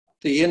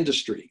the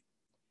industry.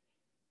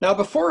 Now,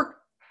 before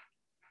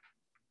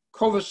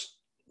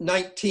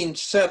COVID-19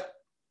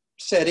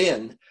 set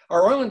in,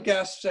 our oil and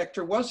gas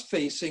sector was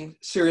facing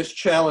serious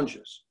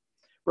challenges,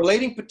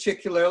 relating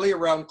particularly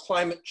around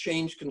climate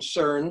change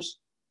concerns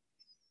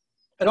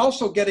and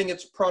also getting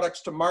its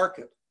products to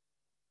market,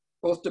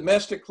 both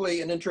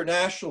domestically and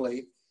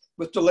internationally,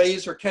 with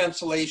delays or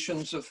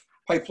cancellations of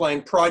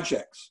pipeline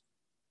projects.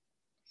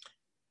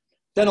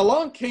 Then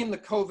along came the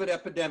COVID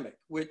epidemic,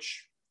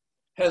 which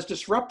has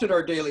disrupted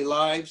our daily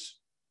lives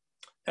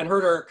and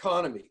hurt our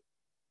economy.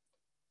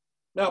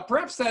 Now,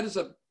 perhaps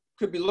that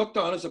could be looked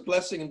on as a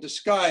blessing in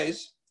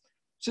disguise,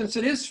 since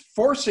it is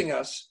forcing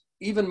us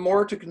even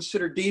more to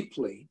consider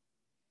deeply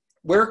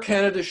where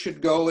Canada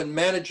should go in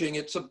managing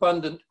its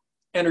abundant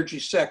energy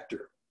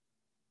sector.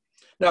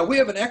 Now, we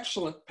have an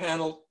excellent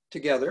panel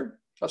together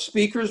of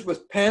speakers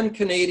with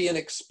pan-Canadian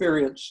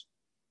experience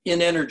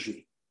in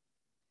energy.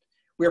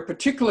 We are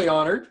particularly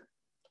honored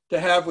to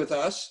have with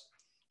us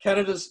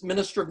Canada's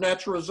Minister of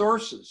Natural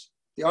Resources,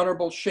 the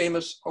Honorable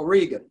Seamus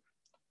O'Regan.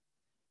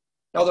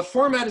 Now, the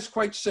format is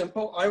quite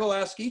simple. I will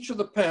ask each of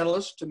the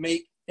panelists to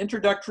make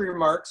introductory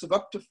remarks of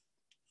up to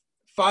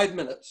 5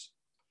 minutes,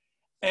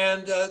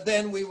 and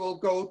then we will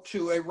go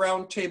to a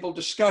roundtable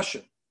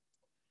discussion.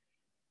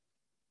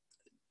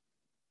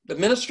 The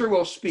minister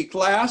will speak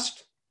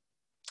last,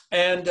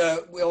 and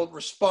will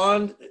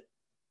respond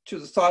to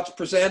the thoughts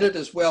presented,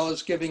 as well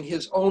as giving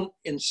his own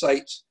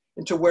insights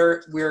into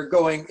where we're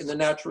going in the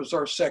natural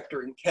resource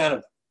sector in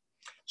Canada.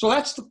 So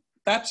that's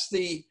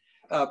the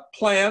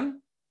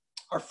plan.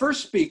 Our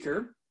first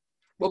speaker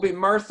will be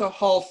Martha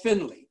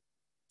Hall-Finley.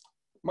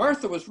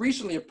 Martha was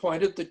recently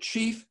appointed the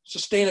Chief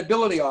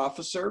Sustainability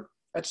Officer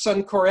at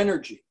Suncor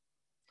Energy,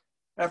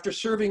 after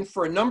serving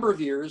for a number of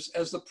years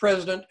as the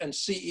President and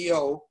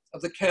CEO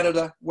of the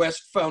Canada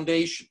West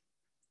Foundation.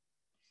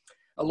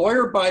 A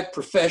lawyer by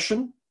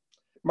profession,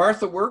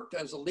 Martha worked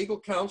as a legal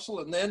counsel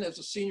and then as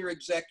a senior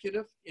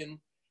executive in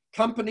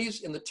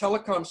companies in the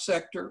telecom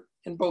sector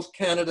in both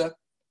Canada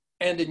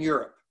and in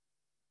Europe.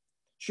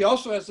 She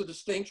also has the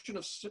distinction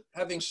of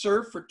having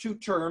served for 2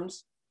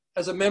 terms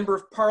as a member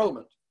of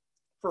Parliament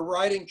for a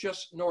riding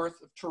just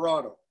north of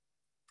Toronto.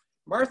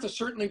 Martha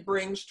certainly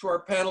brings to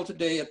our panel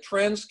today a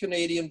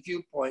trans-Canadian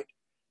viewpoint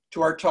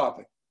to our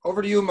topic.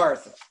 Over to you,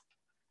 Martha.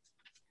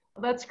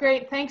 That's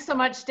great. Thanks so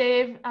much,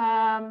 Dave.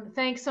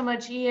 Thanks so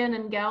much, Ian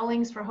and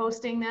Gowlings, for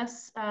hosting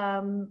this.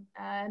 And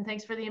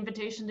thanks for the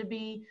invitation to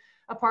be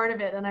a part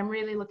of it. And I'm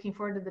really looking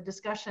forward to the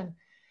discussion.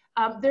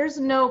 There's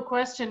no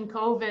question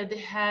COVID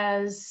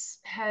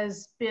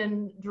has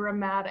been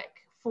dramatic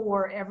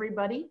for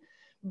everybody,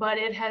 but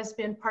it has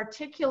been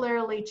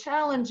particularly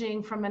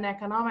challenging from an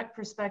economic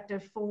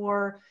perspective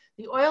for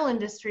the oil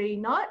industry,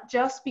 not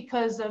just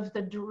because of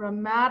the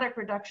dramatic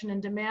reduction in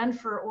demand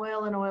for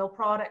oil and oil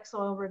products,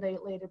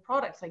 oil-related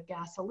products like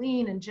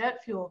gasoline and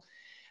jet fuel,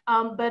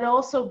 but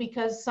also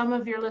because some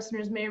of your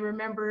listeners may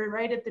remember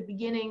right at the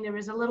beginning, there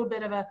was a little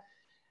bit of a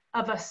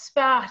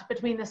spat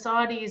between the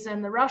Saudis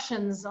and the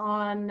Russians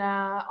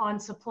on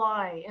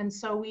supply. And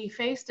so we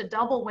faced a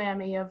double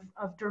whammy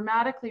of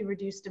dramatically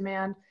reduced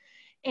demand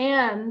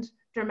and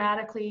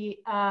dramatic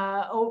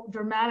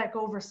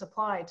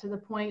oversupply, to the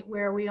point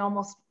where we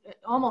almost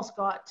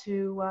got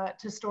to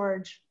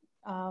storage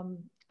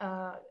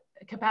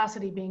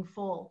capacity being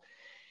full.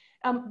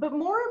 But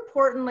more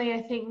importantly,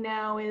 I think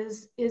now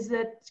is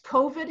that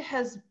COVID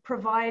has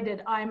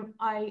provided,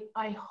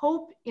 I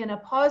hope in a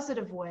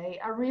positive way,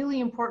 a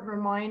really important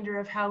reminder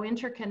of how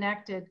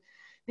interconnected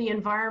the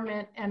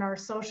environment and our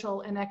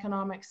social and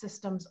economic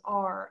systems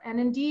are. And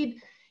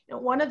indeed,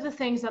 one of the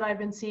things that I've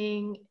been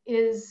seeing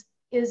is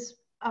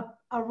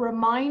a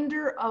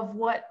reminder of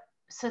what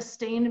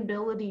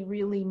sustainability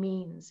really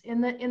means.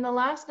 In the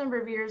last number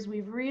of years,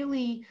 we've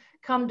really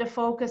come to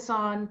focus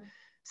on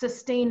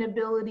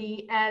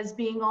sustainability as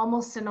being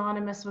almost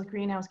synonymous with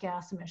greenhouse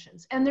gas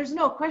emissions. And there's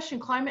no question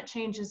climate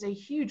change is a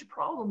huge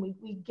problem.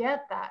 We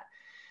get that.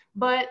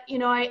 But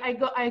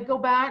I go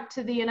back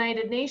to the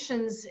United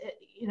Nations,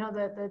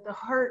 the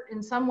heart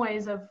in some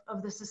ways of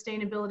the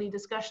sustainability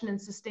discussion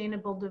and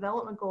sustainable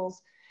development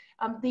goals.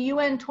 The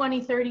UN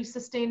 2030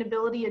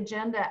 sustainability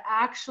agenda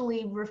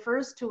actually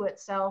refers to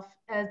itself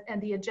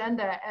and the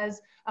agenda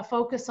as a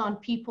focus on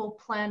people,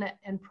 planet,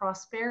 and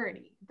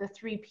prosperity, the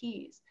 3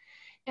 Ps.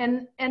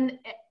 And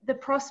the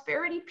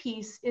prosperity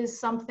piece is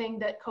something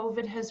that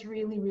COVID has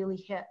really, really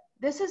hit.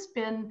 This has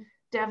been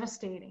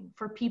devastating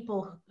for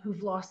people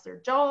who've lost their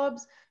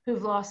jobs,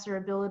 who've lost their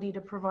ability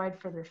to provide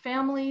for their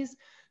families,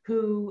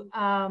 who,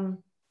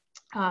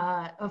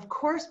 of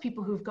course,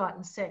 people who've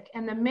gotten sick,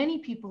 and the many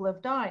people have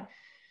died.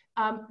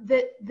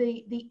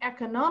 The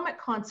economic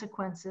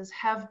consequences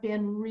have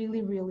been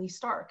really, really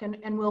stark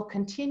and will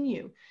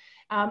continue.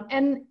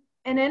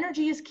 And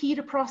energy is key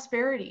to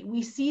prosperity.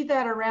 We see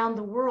that around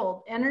the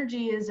world.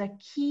 Energy is a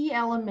key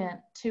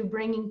element to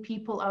bringing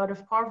people out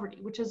of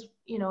poverty, which is,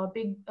 a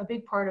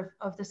big part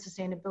of the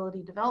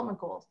sustainability development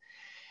goals.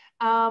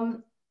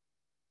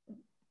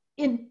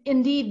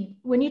 Indeed,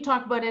 when you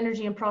talk about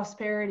energy and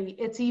prosperity,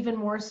 it's even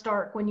more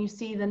stark when you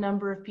see the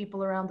number of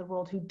people around the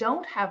world who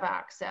don't have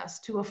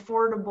access to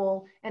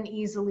affordable and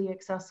easily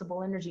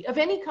accessible energy of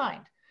any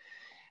kind.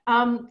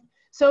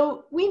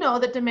 So we know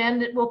that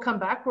demand will come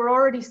back. We're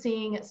already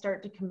seeing it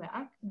start to come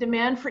back.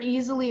 Demand for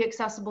easily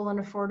accessible and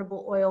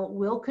affordable oil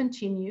will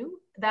continue.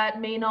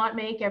 That may not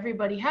make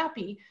everybody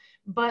happy,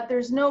 but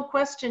there's no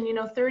question,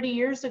 30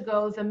 years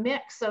ago, the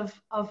mix of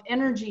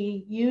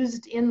energy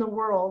used in the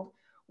world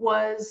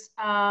was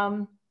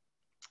 80%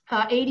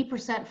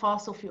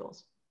 fossil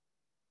fuels.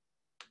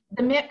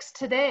 The mix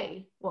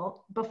today,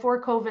 well,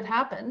 before COVID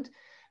happened,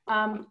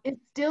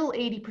 it's still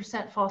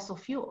 80% fossil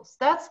fuels.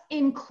 That's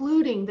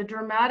including the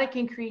dramatic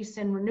increase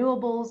in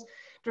renewables,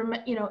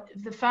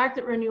 the fact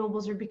that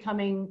renewables are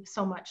becoming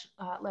so much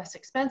less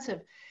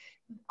expensive.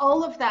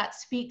 All of that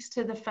speaks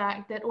to the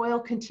fact that oil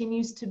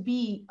continues to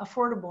be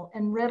affordable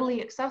and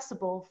readily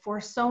accessible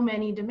for so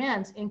many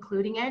demands,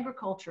 including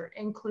agriculture,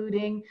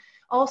 including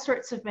all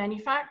sorts of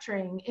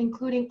manufacturing,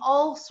 including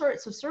all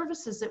sorts of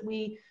services that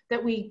we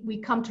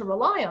come to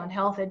rely on,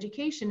 health,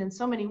 education, in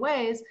so many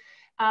ways,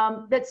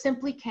 that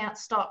simply can't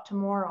stop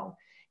tomorrow.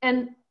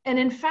 And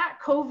in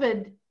fact,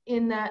 COVID,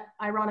 in that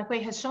ironic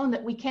way, has shown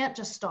that we can't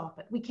just stop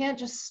it. We can't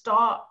just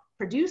stop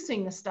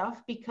producing the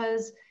stuff,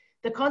 because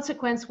the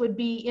consequence would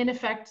be, in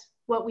effect,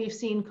 what we've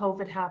seen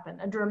COVID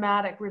happen, a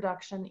dramatic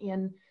reduction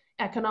in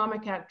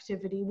economic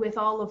activity, with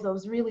all of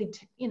those really,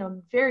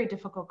 very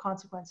difficult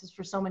consequences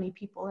for so many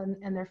people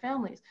and their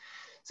families.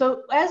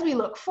 So as we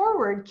look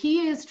forward,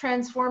 key is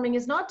transforming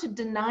is not to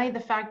deny the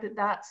fact that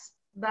that's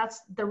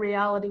the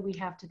reality we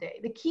have today.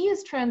 The key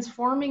is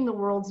transforming the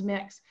world's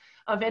mix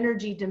of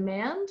energy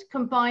demand,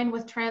 combined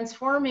with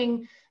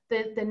transforming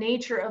the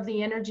nature of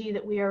the energy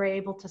that we are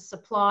able to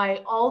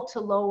supply, all to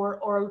lower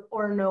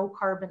or no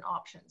carbon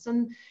options.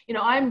 And,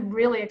 I'm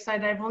really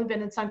excited. I've only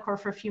been in Suncor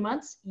for a few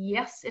months.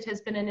 Yes, it has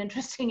been an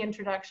interesting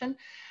introduction,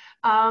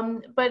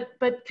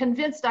 but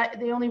convinced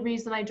the only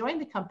reason I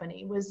joined the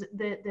company was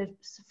the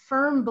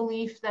firm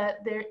belief that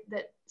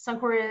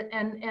Suncor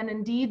and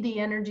indeed the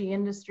energy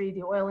industry,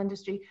 the oil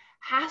industry,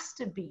 has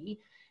to be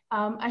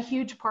a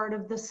huge part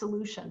of the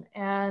solution.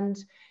 And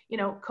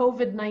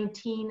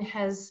COVID-19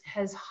 has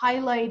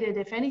highlighted,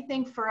 if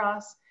anything, for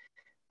us,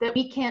 that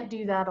we can't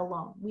do that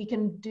alone. We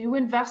can do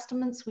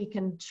investments, we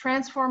can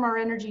transform our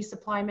energy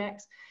supply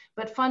mix,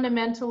 but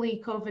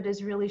fundamentally, COVID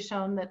has really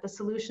shown that the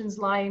solutions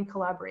lie in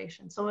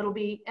collaboration. So it'll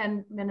be,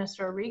 and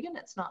Minister O'Regan,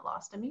 it's not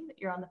lost on me that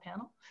you're on the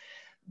panel,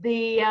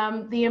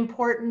 the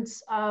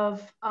importance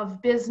of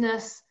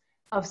business,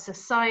 of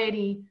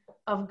society,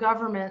 of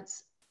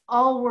governments,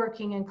 all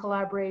working and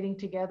collaborating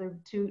together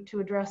to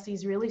address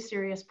these really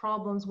serious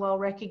problems, while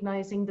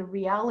recognizing the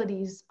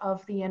realities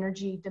of the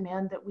energy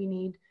demand that we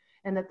need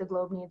and that the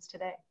globe needs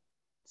today.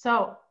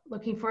 So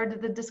looking forward to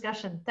the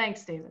discussion.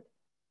 Thanks, David.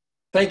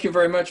 Thank you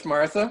very much,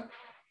 Martha.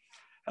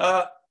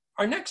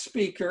 Our next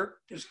speaker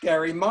is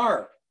Gary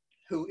Marr,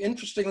 who,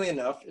 interestingly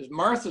enough, is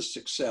Martha's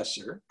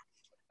successor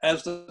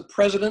as the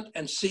president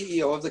and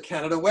CEO of the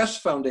Canada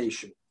West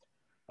Foundation,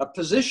 a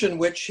position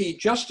which he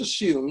just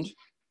assumed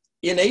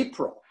in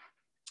April.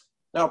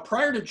 Now,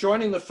 prior to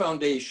joining the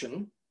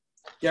foundation,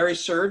 Gary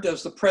served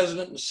as the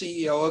president and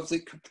CEO of the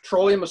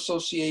Petroleum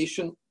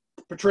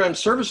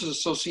Services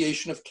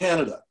Association of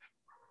Canada.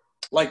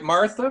 Like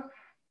Martha,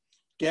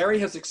 Gary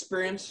has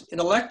experience in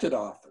elected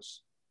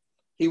office.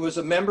 He was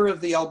a member of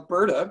the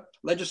Alberta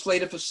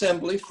Legislative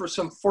Assembly for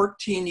some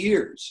 14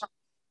 years.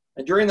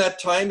 And during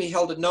that time, he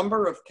held a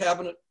number of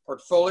cabinet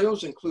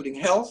portfolios, including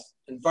health,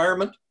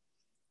 environment,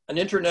 and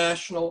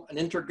international and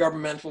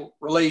intergovernmental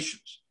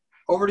relations.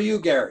 Over to you,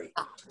 Gary.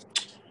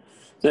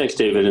 Thanks,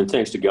 David, and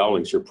thanks to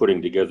Gowling for putting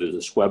together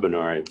this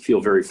webinar. I feel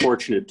very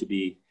fortunate to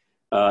be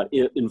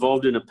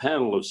involved in a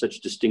panel of such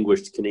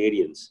distinguished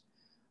Canadians.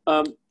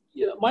 I'm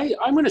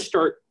going to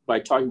start by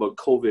talking about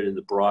COVID in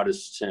the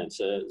broadest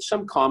sense.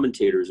 Some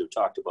commentators have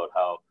talked about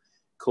how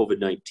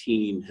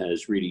COVID-19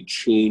 has really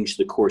changed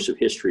the course of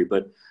history,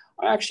 but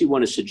I actually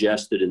want to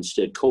suggest that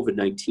instead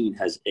COVID-19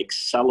 has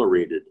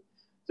accelerated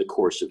the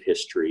course of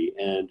history.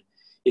 And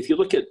if you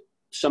look at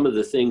some of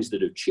the things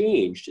that have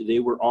changed, they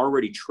were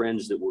already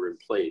trends that were in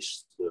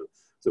place.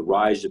 The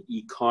rise of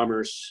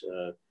e-commerce,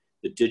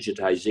 the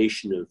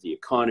digitization of the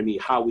economy,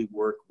 how we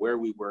work, where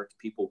we work,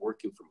 people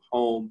working from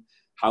home,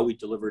 how we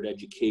delivered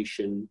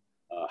education,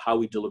 how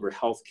we deliver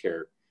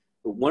healthcare.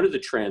 But one of the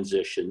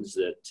transitions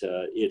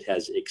that it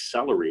has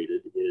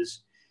accelerated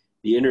is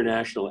the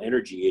International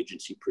Energy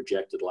Agency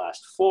projected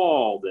last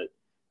fall that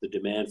the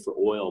demand for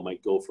oil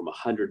might go from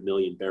 100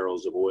 million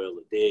barrels of oil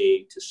a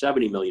day to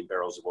 70 million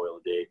barrels of oil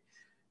a day,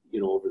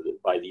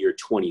 by the year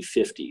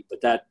 2050. But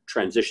that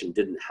transition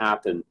didn't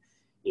happen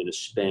in a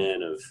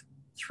span of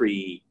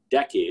 3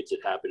 decades.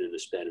 It happened in a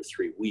span of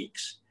 3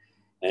 weeks.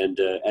 And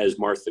as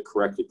Martha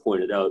correctly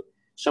pointed out,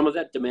 some of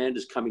that demand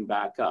is coming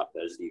back up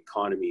as the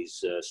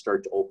economies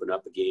start to open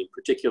up again,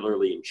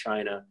 particularly in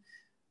China.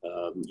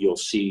 You'll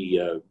see,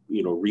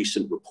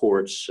 recent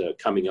reports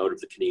coming out of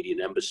the Canadian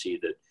Embassy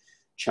that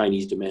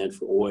Chinese demand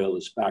for oil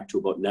is back to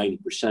about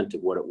 90%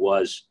 of what it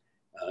was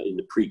in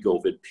the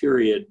pre-COVID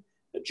period.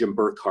 Jim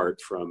Burkhart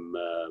from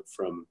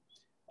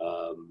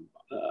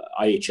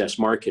IHS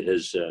Markit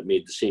has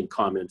made the same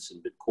comments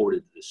and been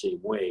quoted the same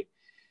way.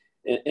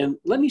 And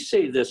let me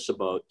say this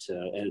about,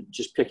 and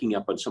just picking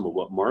up on some of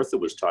what Martha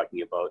was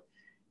talking about,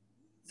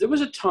 there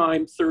was a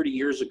time 30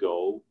 years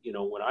ago,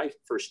 when I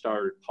first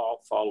started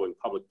following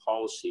public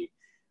policy,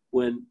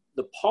 when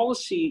the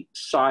policy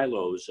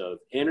silos of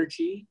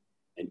energy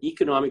and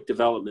economic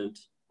development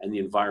and the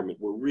environment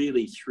were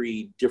really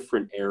three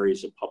different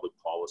areas of public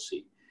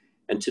policy.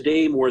 And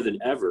today, more than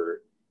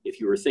ever, if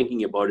you were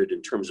thinking about it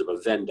in terms of a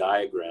Venn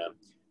diagram,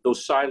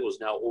 those silos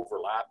now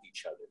overlap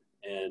each other.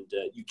 And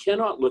you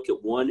cannot look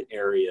at one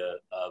area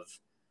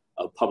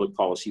of public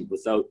policy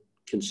without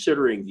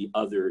considering the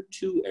other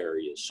two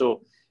areas.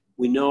 So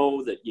we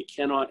know that you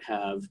cannot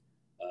have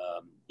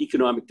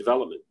economic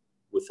development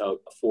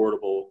without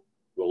affordable,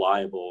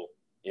 reliable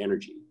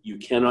energy. You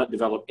cannot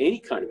develop any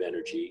kind of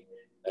energy,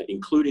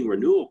 including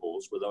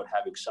renewables, without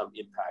having some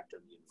impact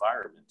on the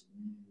environment.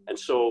 And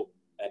so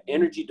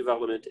energy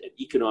development and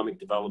economic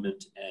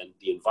development and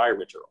the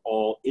environment are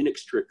all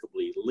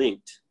inextricably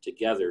linked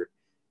together.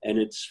 And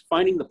it's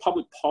finding the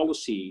public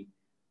policy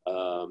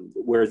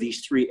where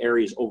these three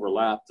areas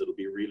overlap that'll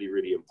be really,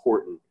 really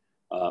important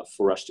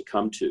for us to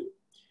come to.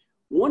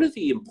 One of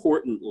the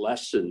important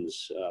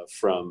lessons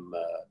from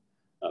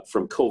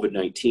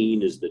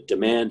COVID-19 is that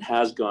demand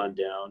has gone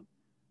down,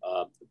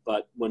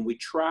 but when we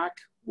track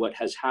what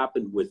has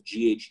happened with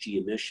GHG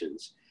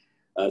emissions,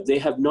 they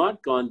have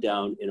not gone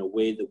down in a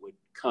way that would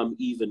come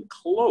even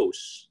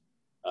close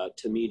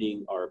to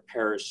meeting our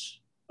Paris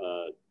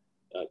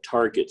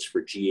targets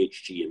for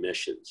GHG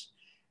emissions.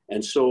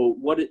 And so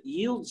what it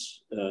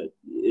yields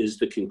is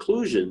the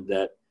conclusion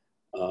that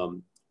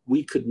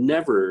we could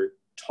never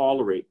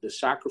tolerate the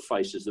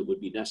sacrifices that would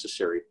be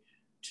necessary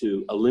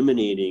to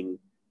eliminating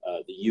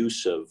the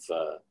use of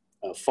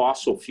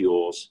fossil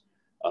fuels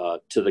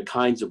to the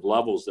kinds of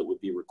levels that would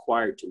be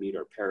required to meet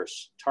our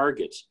Paris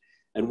targets.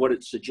 And what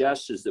it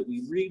suggests is that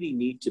we really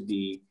need to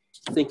be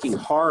thinking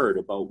hard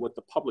about what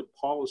the public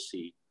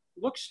policy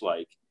looks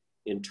like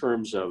in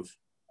terms of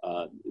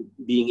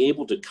being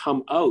able to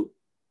come out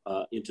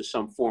into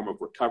some form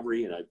of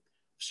recovery. And I've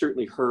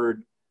certainly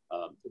heard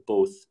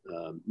both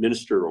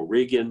Minister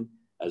O'Regan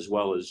as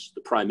well as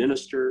the Prime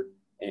Minister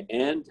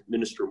and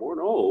Minister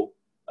Morneau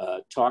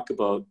talk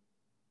about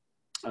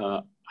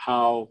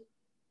how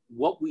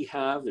what we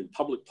have in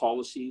public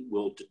policy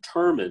will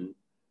determine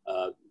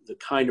the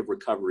kind of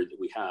recovery that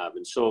we have.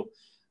 And so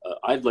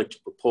I'd like to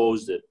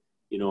propose that,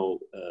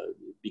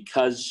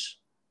 because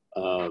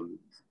the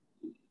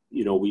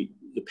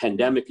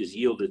pandemic has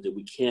yielded that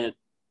we can't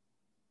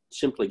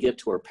simply get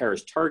to our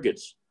Paris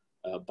targets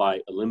by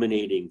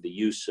eliminating the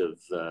use of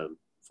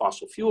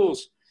fossil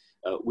fuels,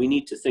 we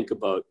need to think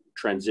about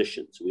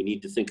transitions. We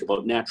need to think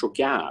about natural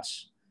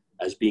gas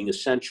as being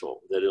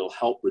essential, that it'll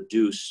help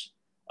reduce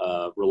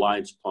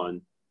reliance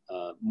upon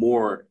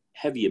more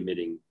heavy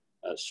emitting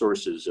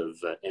sources of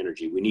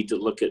energy. We need to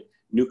look at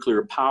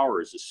nuclear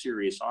power as a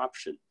serious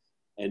option.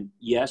 And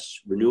yes,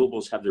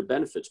 renewables have their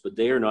benefits, but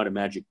they are not a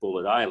magic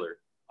bullet either.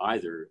 I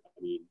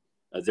mean,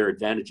 their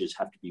advantages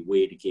have to be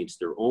weighed against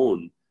their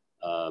own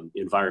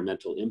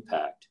environmental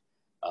impact.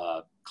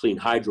 Clean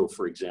hydro,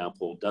 for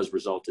example, does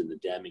result in the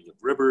damming of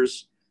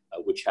rivers,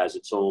 which has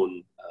its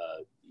own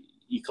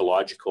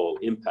ecological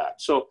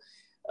impact. So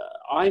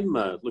I'm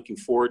looking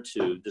forward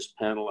to this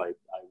panel. I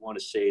want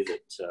to say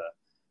that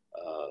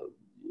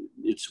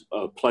it's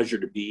a pleasure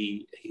to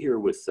be here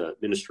with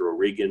Minister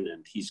O'Regan,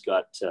 and he's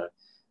got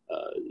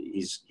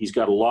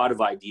a lot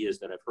of ideas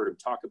that I've heard him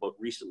talk about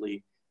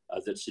recently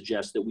that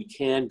suggest that we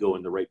can go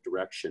in the right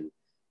direction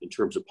in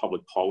terms of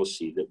public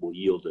policy that will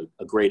yield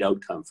a great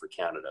outcome for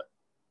Canada.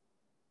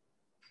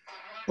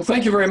 Well,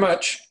 thank you very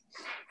much.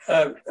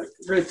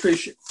 Really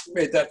appreciate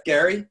that,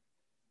 Gary.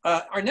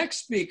 Our next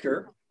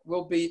speaker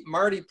will be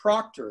Marty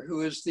Proctor,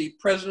 who is the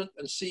President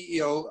and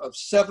CEO of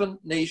Seven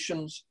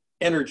Nations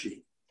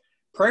Energy.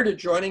 Prior to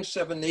joining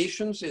Seven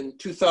Nations in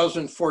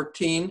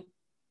 2014,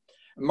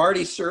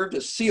 Marty served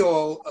as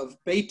COO of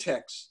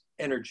Baytex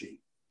Energy.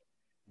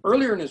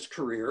 Earlier in his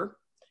career,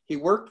 he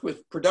worked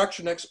with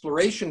production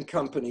exploration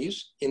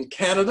companies in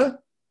Canada,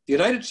 the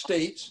United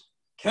States,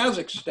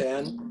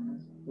 Kazakhstan,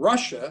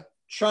 Russia,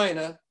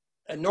 China,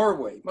 and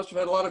Norway. Must have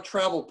had a lot of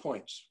travel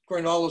points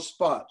going to all those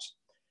spots.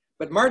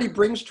 But Marty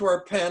brings to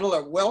our panel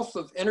a wealth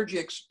of energy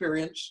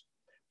experience,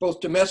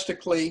 both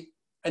domestically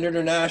and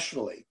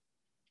internationally.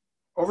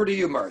 Over to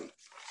you, Marty.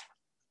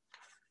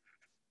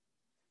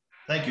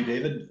 Thank you,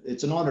 David.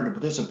 It's an honor to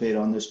participate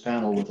on this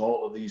panel with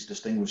all of these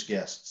distinguished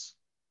guests.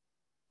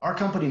 Our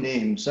company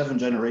name, Seven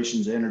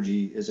Generations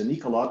Energy, is an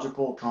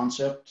ecological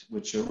concept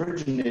which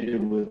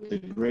originated with the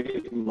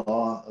Great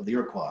Law of the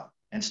Iroquois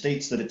and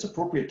states that it's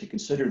appropriate to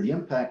consider the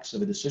impacts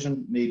of a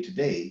decision made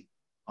today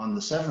on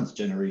the seventh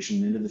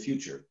generation into the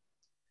future.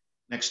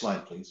 Next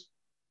slide, please.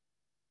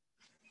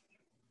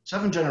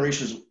 Seven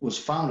Generations was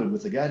founded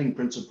with the guiding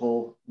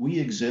principle, we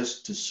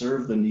exist to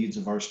serve the needs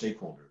of our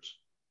stakeholders.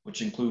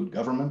 which include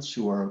governments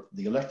who are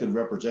the elected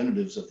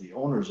representatives of the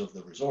owners of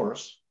the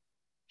resource,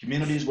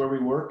 communities where we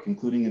work,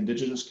 including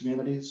Indigenous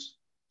communities,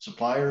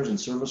 suppliers and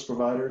service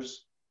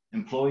providers,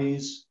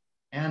 employees,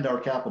 and our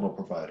capital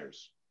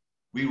providers.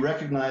 We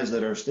recognize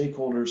that our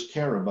stakeholders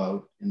care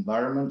about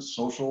environment,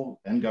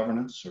 social, and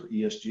governance, or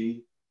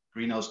ESG,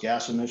 greenhouse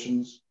gas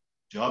emissions,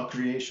 job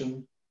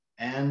creation,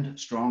 and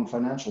strong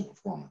financial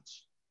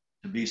performance.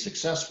 To be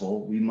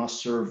successful, we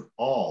must serve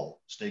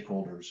all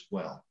stakeholders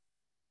well.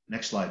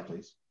 Next slide,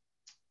 please.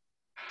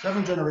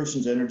 Seven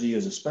Generations Energy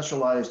is a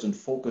specialized and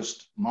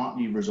focused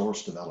Montney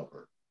resource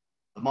developer.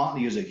 The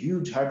Montney is a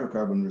huge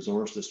hydrocarbon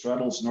resource that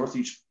straddles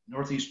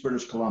northeast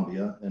British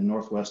Columbia and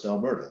northwest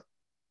Alberta.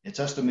 It's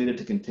estimated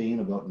to contain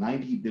about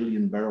 90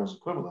 billion barrels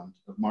equivalent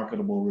of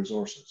marketable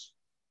resources.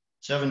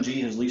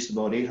 7G has leased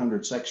about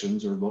 800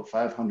 sections, or about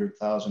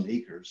 500,000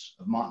 acres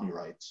of Montney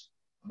rights,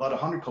 about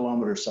 100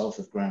 kilometers south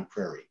of Grand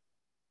Prairie,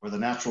 where the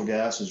natural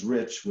gas is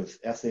rich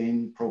with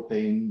ethane,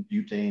 propane,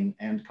 butane,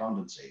 and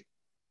condensate.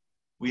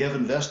 We have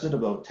invested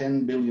about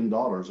 $10 billion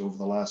over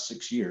the last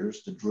 6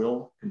 years to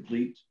drill,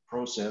 complete,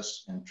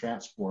 process, and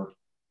transport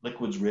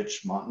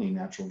liquids-rich Montney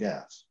natural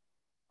gas.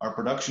 Our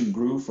production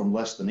grew from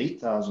less than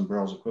 8,000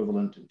 barrels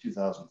equivalent in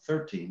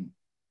 2013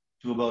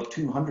 to about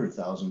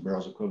 200,000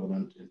 barrels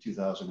equivalent in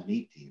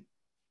 2018.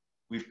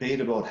 We've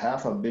paid about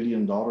 $500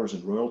 million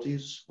in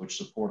royalties, which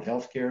support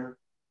healthcare,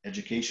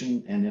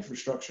 education, and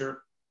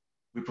infrastructure.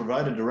 We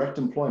provided direct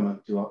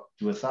employment to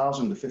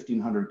 1,000 to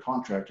 1,500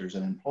 contractors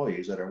and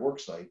employees at our work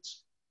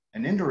sites,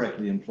 and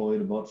indirectly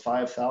employed about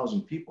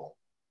 5,000 people,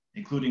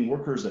 including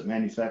workers that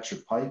manufacture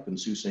pipe in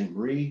Sault Ste.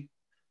 Marie,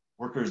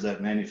 workers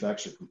that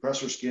manufacture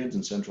compressor skids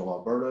in central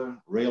Alberta,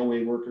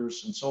 railway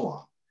workers, and so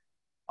on.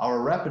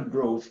 Our rapid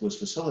growth was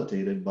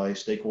facilitated by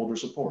stakeholder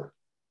support,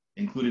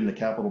 including the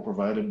capital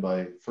provided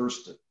by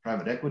first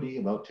private equity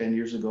about 10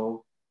 years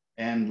ago,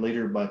 and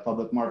later by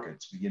public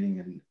markets beginning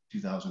in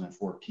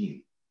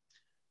 2014.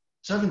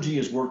 7G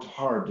has worked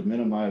hard to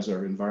minimize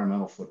our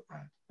environmental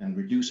footprint and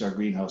reduce our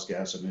greenhouse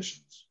gas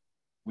emissions.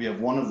 We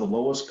have one of the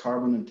lowest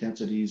carbon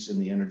intensities in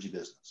the energy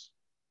business.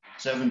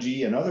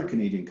 7G and other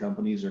Canadian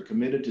companies are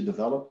committed to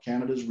develop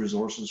Canada's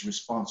resources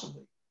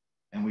responsibly,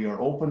 and we are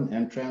open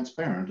and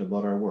transparent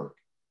about our work.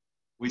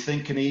 We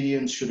think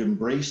Canadians should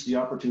embrace the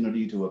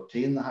opportunity to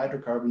obtain the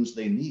hydrocarbons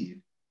they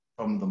need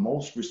from the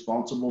most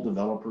responsible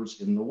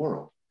developers in the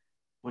world,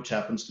 which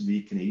happens to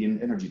be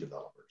Canadian energy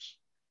developers.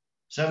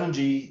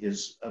 7G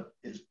is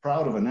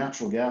proud of a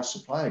natural gas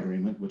supply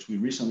agreement, which we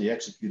recently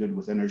executed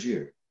with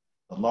Énergir,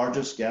 the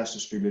largest gas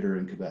distributor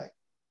in Quebec.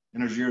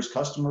 Énergir's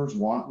customers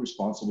want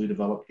responsibly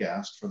developed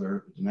gas for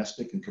their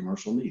domestic and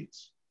commercial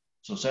needs.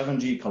 So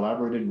 7G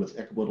collaborated with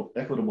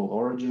Equitable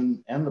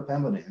Origin and the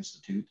Pembina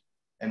Institute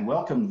and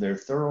welcomed their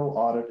thorough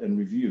audit and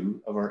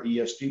review of our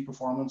ESG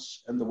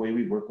performance and the way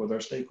we work with our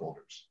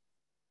stakeholders.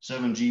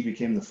 7G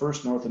became the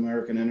first North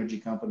American energy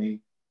company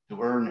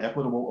to earn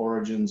Equitable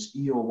Origin's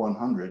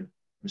EO100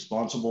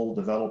 Responsible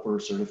Developer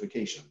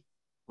Certification,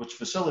 which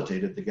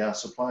facilitated the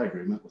gas supply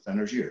agreement with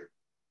Énergir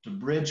to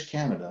bridge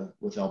Canada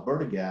with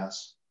Alberta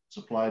gas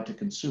supplied to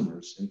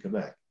consumers in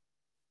Quebec.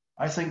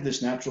 I think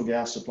this natural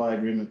gas supply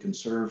agreement can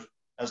serve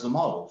as the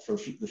model for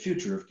the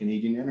future of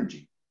Canadian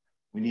energy.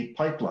 We need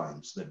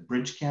pipelines that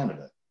bridge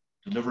Canada,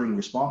 delivering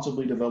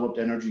responsibly developed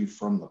energy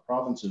from the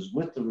provinces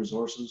with the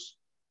resources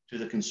to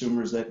the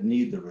consumers that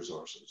need the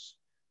resources.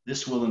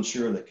 This will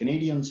ensure that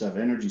Canadians have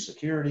energy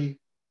security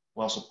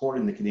while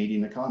supporting the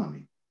Canadian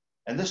economy.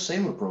 And this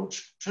same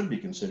approach should be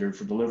considered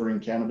for delivering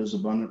Canada's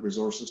abundant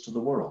resources to the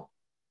world.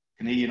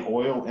 Canadian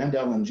oil and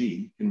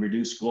LNG can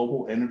reduce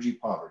global energy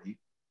poverty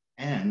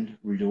and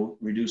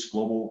reduce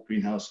global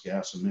greenhouse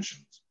gas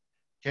emissions.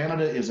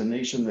 Canada is a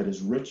nation that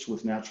is rich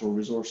with natural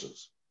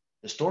resources.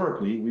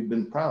 Historically, we've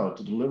been proud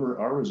to deliver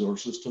our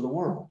resources to the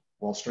world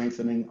while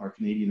strengthening our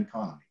Canadian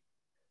economy.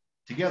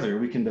 Together,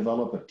 we can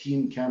develop a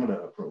Team Canada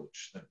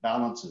approach that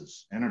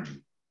balances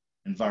energy,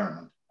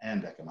 environment,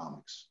 and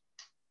economics.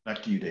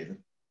 Back to you, David.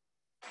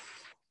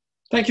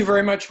 Thank you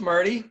very much,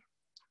 Marty.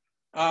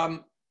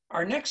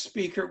 Our next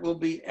speaker will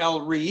be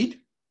Al Reid.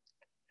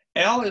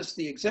 Al is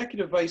the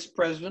Executive Vice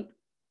President,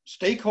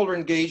 Stakeholder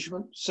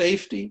Engagement,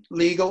 Safety,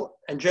 Legal,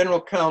 and General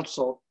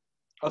Counsel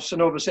of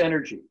Cenovus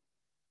Energy.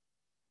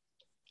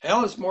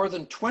 Al has more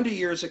than 20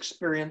 years'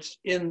 experience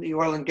in the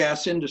oil and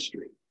gas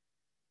industry.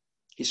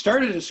 He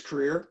started his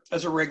career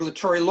as a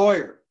regulatory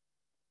lawyer.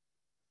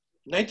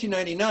 In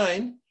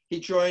 1999, he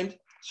joined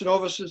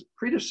Cenovus's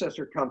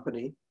predecessor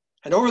company,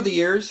 and over the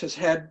years has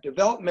had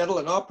developmental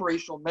and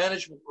operational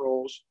management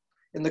roles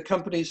in the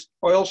company's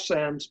oil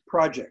sands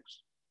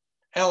projects.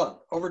 Alan,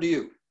 over to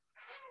you.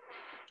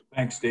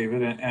 Thanks,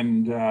 David,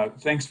 and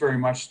thanks very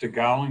much to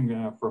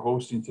Gowling for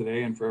hosting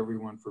today and for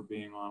everyone for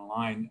being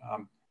online.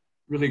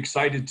 Really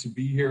excited to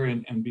be here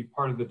and be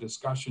part of the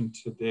discussion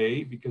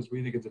today because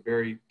we think it's a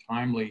very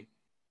timely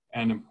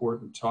and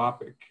important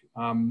topic.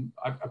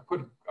 I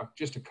put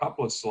just a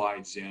couple of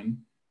slides in,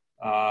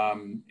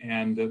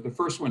 and the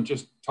first one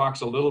just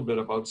talks a little bit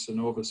about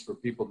Cenovus for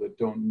people that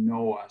don't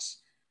know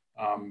us.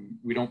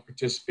 We don't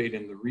participate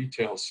in the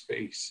retail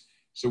space.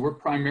 So we're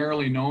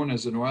primarily known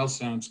as an oil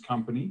sands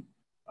company.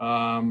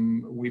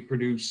 We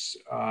produce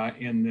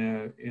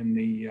in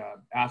the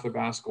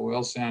Athabasca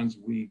oil sands.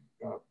 We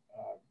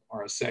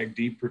are a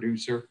SAGD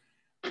producer,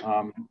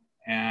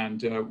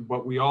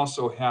 but we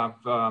also have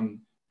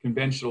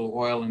conventional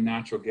oil and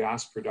natural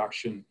gas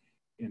production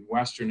in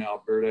Western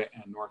Alberta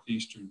and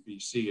Northeastern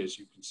BC, as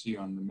you can see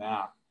on the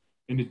map.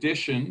 In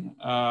addition,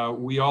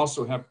 we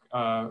also have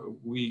a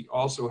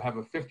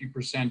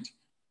 50%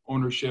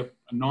 ownership,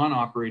 a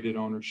non-operated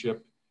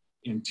ownership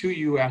in 2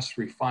 U.S.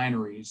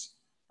 refineries,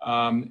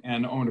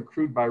 and own a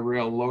crude by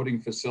rail loading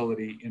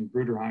facility in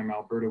Bruderheim,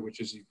 Alberta, which,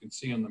 as you can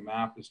see on the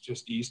map, is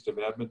just east of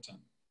Edmonton.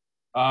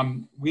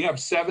 We have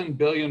 7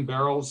 billion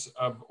barrels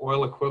of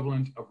oil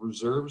equivalent of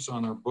reserves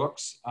on our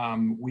books.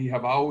 We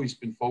have always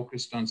been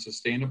focused on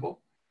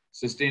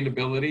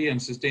sustainability,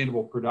 and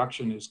sustainable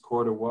production is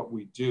core to what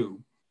we do.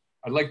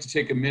 I'd like to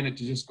take a minute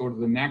to just go to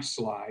the next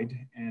slide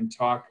and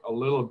talk a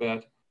little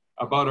bit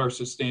about our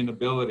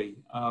sustainability.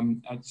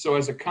 So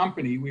as a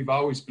company, we've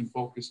always been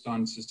focused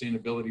on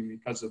sustainability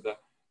because of the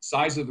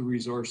size of the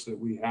resource that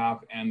we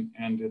have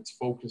and its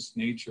focused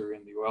nature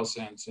in the oil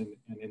sands and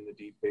in the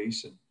Deep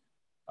Basin.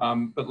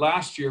 But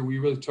last year, we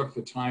really took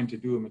the time to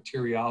do a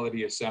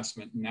materiality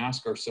assessment and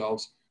ask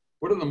ourselves,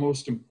 what are the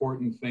most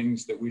important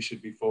things that we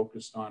should be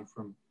focused on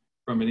from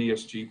an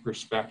ESG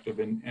perspective?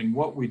 And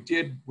what we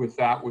did with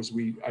that was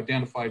we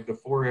identified the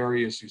 4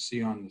 areas you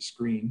see on the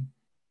screen.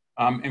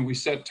 And we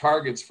set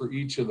targets for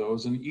each of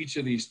those. And each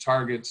of these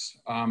targets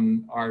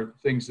are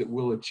things that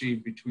we'll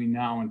achieve between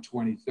now and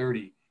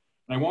 2030.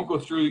 And I won't go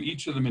through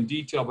each of them in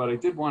detail, but I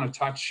did want to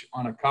touch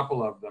on a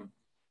couple of them.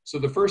 So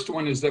the first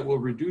one is that we'll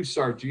reduce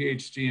our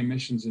GHG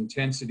emissions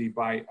intensity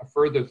by a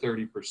further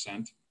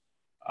 30%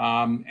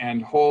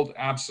 and hold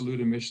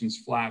absolute emissions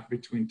flat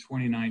between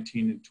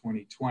 2019 and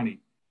 2020.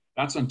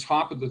 That's on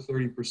top of the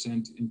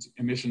 30%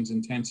 emissions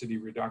intensity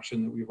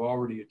reduction that we've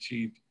already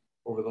achieved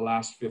over the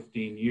last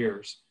 15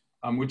 years,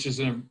 which is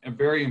a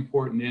very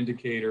important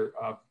indicator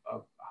of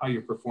how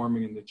you're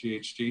performing in the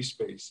GHG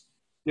space.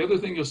 The other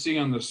thing you'll see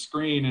on the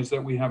screen is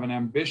that we have an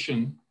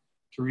ambition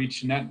to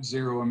reach net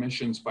zero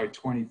emissions by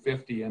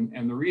 2050.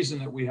 And the reason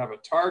that we have a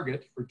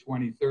target for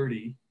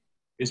 2030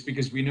 is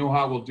because we know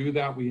how we'll do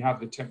that. We have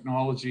the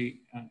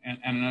technology and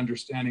an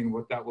understanding of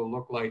what that will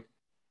look like.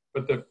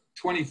 But the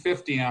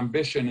 2050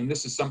 ambition, and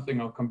this is something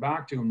I'll come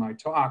back to in my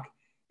talk,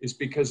 is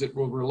because it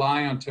will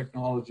rely on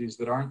technologies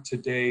that aren't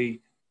today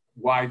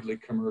widely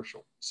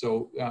commercial.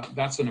 So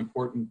that's an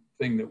important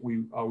thing that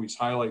we always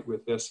highlight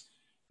with this.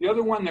 The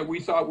other one that we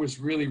thought was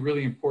really,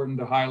 really important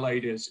to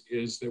highlight is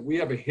that we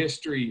have a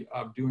history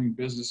of doing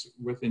business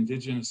with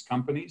Indigenous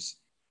companies.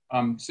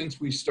 Since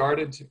we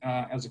started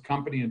as a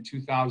company in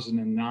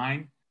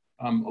 2009,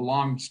 a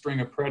long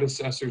string of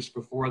predecessors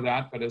before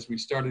that, but as we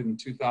started in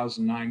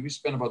 2009, we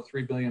spent about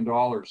 $3 billion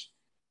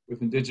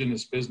with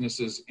Indigenous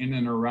businesses in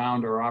and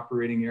around our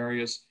operating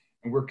areas,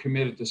 and we're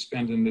committed to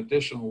spend an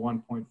additional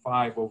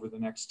 1.5 over the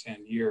next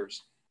 10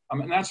 years.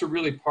 And that's a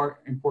really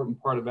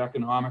important part of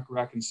economic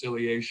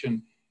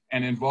reconciliation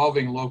and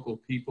involving local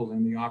people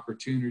in the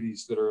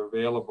opportunities that are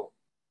available.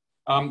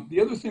 The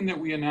other thing that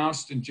we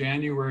announced in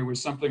January was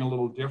something a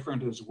little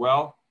different as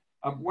well.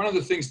 One of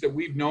the things that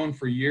we've known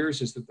for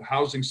years is that the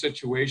housing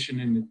situation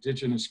in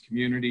Indigenous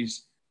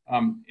communities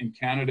in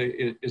Canada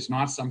is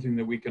not something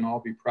that we can all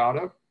be proud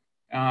of.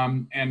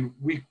 And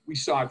we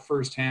saw it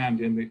firsthand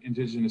in the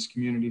Indigenous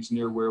communities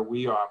near where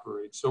we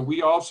operate. So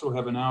we also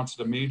have announced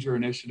a major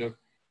initiative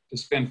to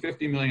spend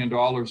 $50 million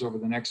over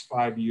the next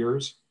 5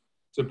 years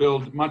to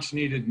build much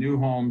needed new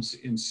homes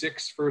in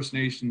 6 First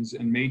Nations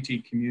and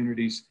Métis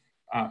communities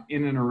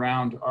in and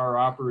around our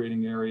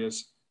operating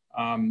areas,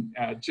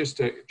 just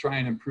to try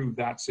and improve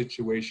that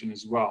situation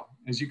as well.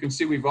 As you can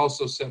see, we've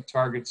also set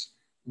targets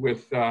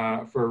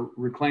for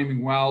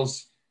reclaiming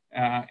wells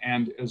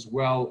and as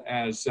well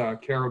as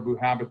caribou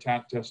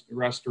habitat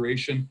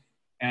restoration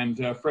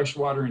and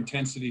freshwater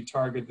intensity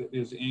target that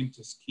is aimed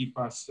to keep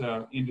us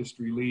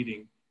industry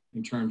leading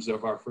in terms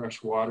of our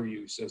fresh water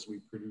use as we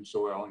produce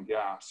oil and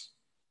gas.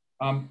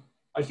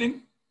 I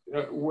think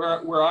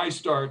where I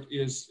start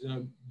is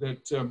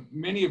that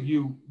many of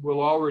you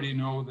will already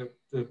know that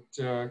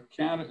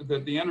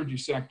the energy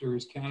sector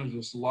is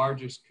Canada's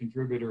largest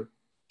contributor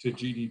to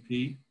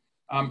GDP.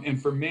 And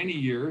for many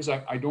years,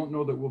 I don't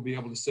know that we'll be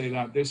able to say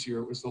that this year,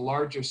 it was the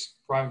largest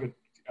private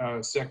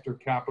sector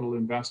capital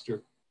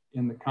investor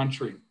in the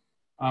country.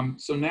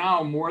 So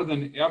now more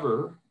than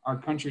ever, our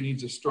country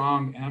needs a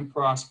strong and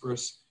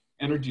prosperous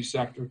energy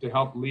sector to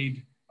help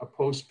lead a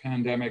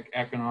post-pandemic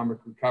economic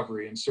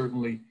recovery. And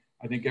certainly,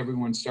 I think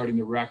everyone's starting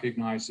to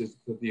recognize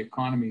that the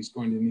economy is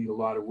going to need a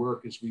lot of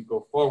work as we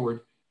go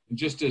forward. And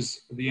just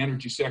as the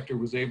energy sector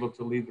was able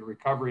to lead the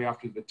recovery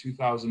after the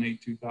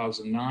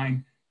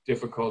 2008-2009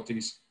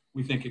 difficulties,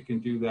 we think it can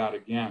do that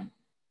again.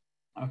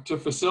 To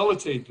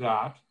facilitate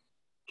that,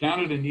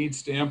 Canada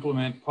needs to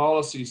implement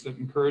policies that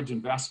encourage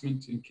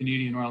investment in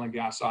Canadian oil and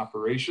gas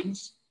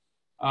operations,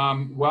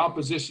 while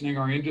positioning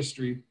our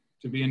industry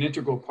to be an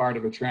integral part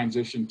of a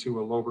transition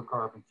to a lower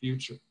carbon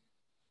future.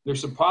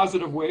 There's some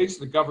positive ways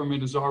the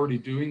government is already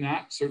doing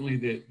that. Certainly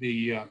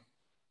the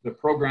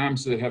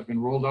programs that have been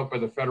rolled out by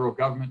the federal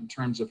government in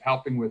terms of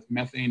helping with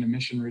methane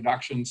emission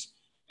reductions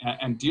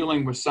and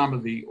dealing with some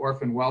of the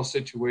orphan well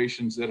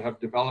situations that have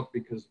developed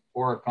because of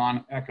poor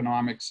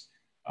economics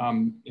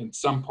in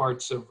some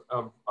parts of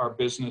our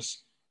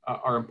business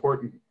are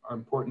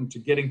important to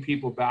getting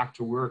people back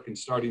to work and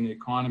starting the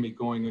economy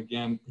going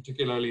again,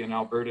 particularly in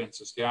Alberta and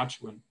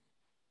Saskatchewan.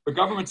 But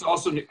governments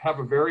also have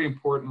a very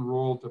important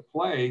role to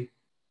play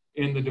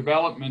in the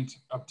development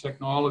of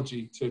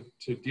technology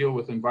to deal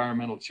with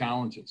environmental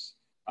challenges.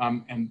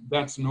 And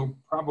that's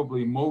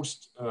probably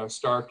most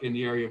stark in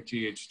the area of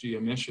GHG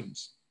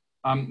emissions.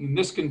 And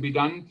this can be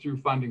done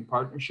through funding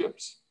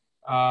partnerships,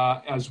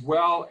 as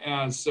well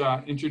as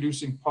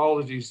introducing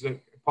policies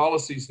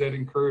that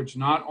encourage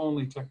not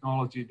only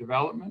technology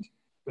development,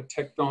 but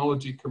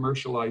technology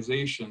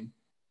commercialization,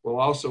 while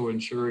also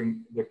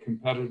ensuring the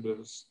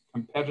competitiveness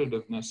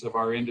of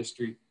our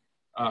industry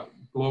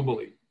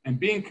globally. And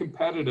being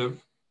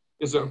competitive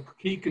is a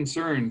key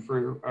concern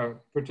for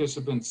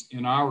participants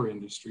in our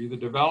industry. The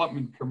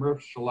development,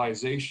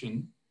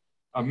 commercialization,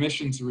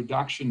 emissions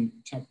reduction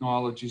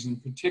technologies,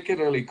 and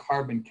particularly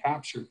carbon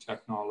capture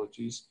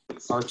technologies,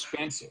 are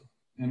expensive.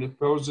 And it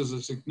poses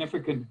a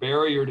significant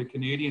barrier to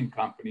Canadian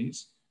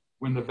companies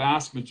when the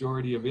vast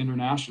majority of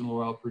international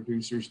oil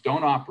producers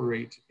don't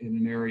operate in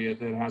an area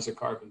that has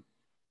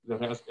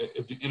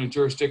in a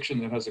jurisdiction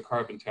that has a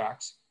carbon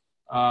tax.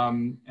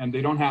 And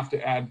they don't have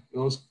to add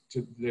those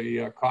to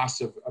the costs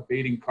of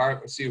abating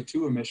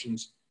CO2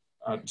 emissions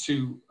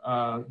to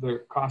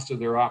the cost of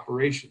their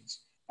operations.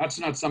 That's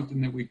not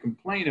something that we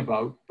complain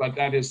about, but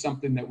that is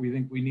something that we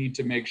think we need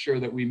to make sure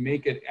that we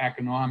make it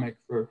economic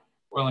for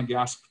oil and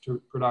gas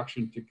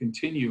production to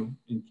continue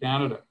in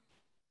Canada.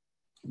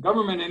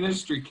 Government and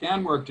industry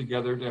can work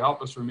together to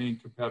help us remain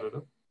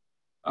competitive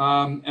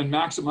and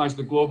maximize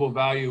the global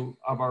value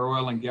of our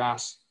oil and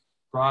gas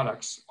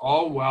products,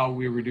 all while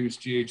we reduce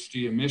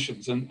GHG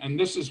emissions. And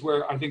this is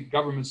where I think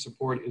government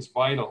support is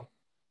vital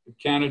if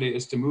Canada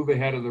is to move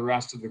ahead of the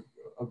rest of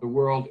the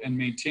world and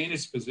maintain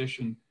its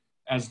position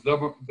as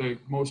the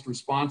most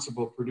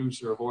responsible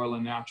producer of oil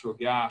and natural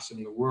gas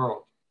in the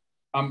world.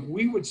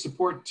 We would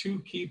support two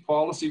key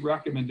policy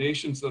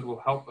recommendations that will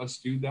help us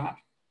do that.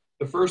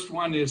 The first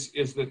one is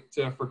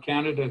that for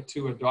Canada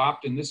to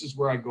adopt, and this is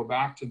where I go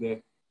back to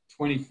the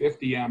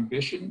 2050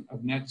 ambition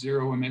of net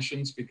zero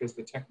emissions, because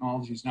the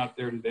technology is not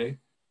there today.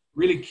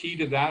 Really key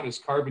to that is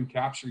carbon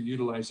capture,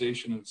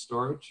 utilization, and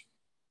storage.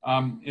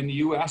 In the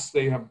US,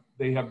 they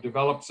have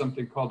developed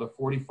something called a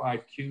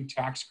 45Q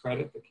tax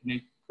credit that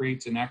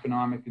creates an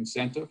economic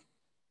incentive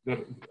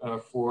that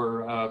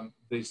for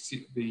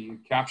the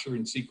capture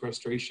and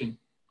sequestration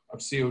of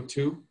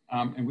CO2.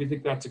 And we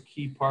think that's a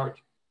key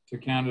part to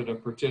Canada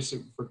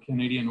for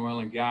Canadian oil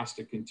and gas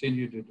to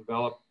continue to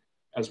develop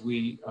as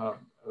we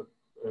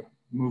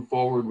move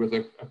forward with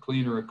a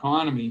cleaner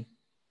economy.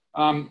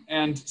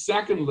 And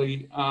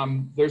secondly,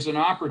 there's an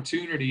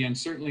opportunity, and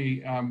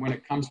certainly when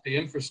it comes to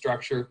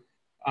infrastructure,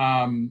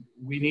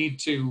 we need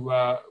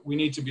to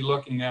be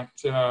looking at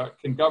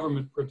can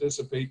government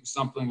participate in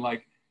something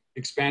like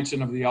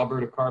expansion of the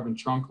Alberta Carbon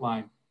Trunk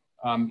Line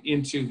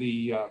into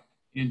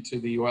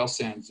the oil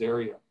sands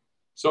area.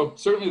 So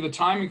certainly the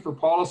timing for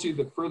policy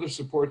that further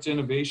supports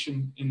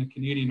innovation in the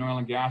Canadian oil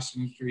and gas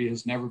industry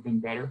has never been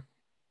better.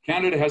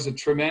 Canada has a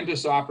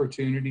tremendous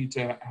opportunity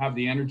to have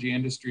the energy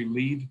industry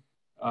lead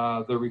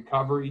the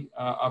recovery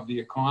of the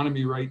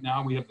economy right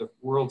now. We have the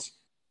world's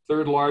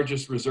third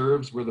largest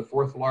reserves. We're the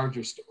fourth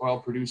largest oil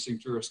producing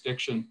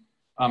jurisdiction,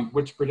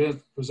 which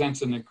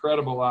presents an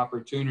incredible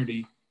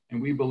opportunity.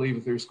 And we believe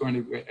that there's going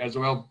to, as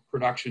oil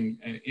production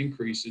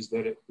increases,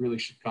 that it really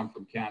should come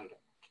from Canada.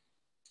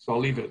 So I'll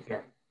leave it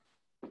there.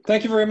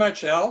 Thank you very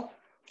much, Al.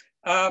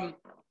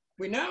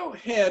 We now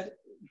head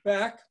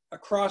back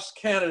across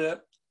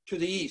Canada to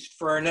the east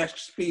for our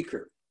next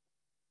speaker.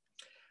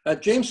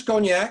 James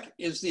Skoniak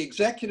is the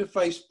Executive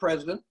Vice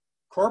President,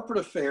 Corporate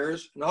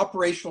Affairs and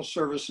Operational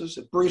Services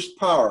at Bruce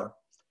Power,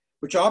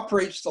 which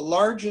operates the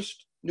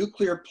largest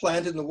nuclear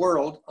plant in the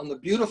world on the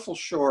beautiful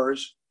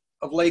shores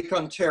of Lake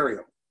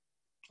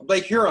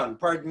Huron,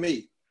 pardon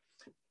me.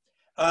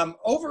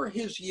 Over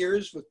his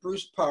years with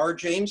Bruce Power,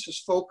 James has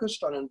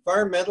focused on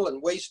environmental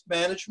and waste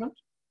management,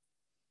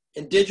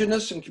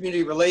 Indigenous and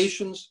community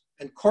relations,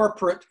 and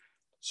corporate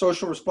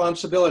social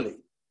responsibility.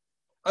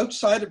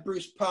 Outside of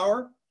Bruce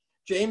Power,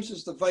 James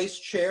is the Vice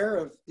Chair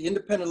of the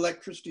Independent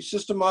Electricity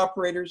System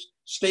Operators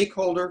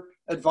Stakeholder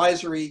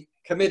Advisory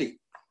Committee.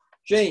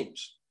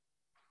 James.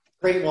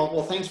 Great.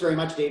 Well, thanks very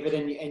much, David.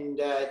 And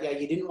yeah,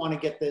 you didn't want to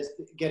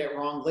get it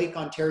wrong. Lake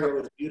Ontario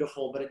is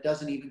beautiful, but it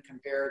doesn't even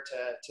compare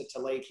to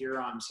Lake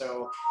Huron.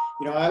 So,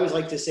 you know, I always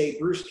like to say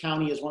Bruce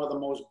County is one of the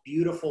most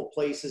beautiful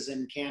places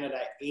in Canada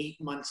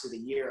 8 months of the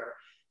year.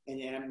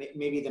 and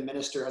maybe the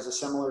minister has a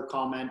similar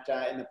comment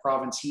in the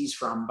province he's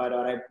from, but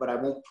I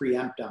won't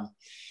preempt him.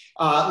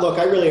 Look,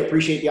 I really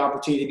appreciate the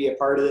opportunity to be a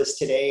part of this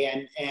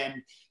today, and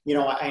you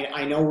know,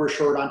 I know we're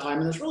short on time,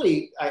 and there's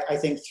really, I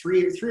think,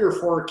 three or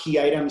four key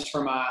items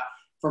from a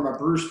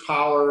Bruce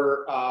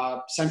Power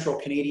Central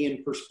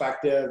Canadian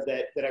perspective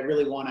that I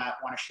really want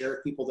to share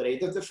with people today.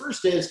 The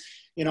first is,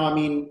 you know, I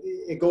mean,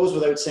 it goes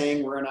without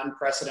saying we're in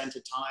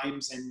unprecedented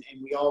times, and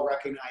we all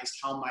recognized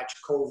how much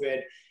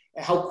COVID,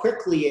 how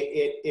quickly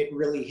it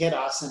really hit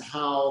us, and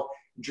how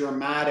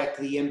dramatic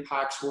the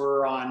impacts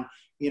were on,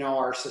 you know,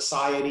 our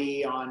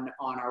society, on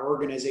our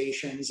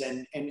organizations,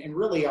 and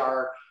really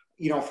our,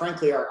 you know,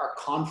 frankly, our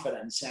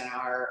confidence and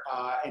our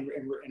and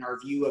our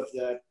view of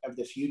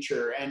the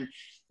future. And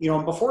you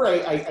know, before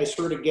I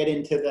sort of get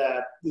into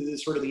the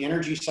sort of the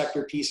energy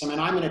sector piece, I mean,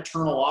 I'm an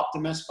eternal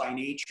optimist by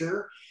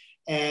nature,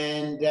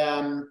 and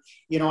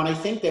you know, and I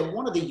think that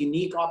one of the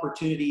unique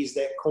opportunities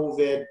that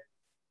COVID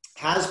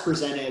has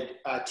presented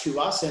to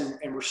us,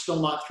 and we're still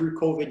not through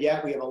COVID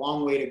yet. We have a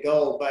long way to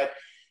go, but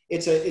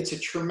it's a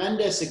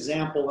tremendous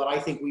example that I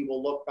think we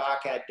will look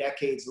back at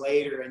decades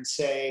later and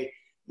say,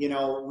 you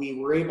know, we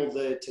were able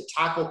to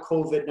tackle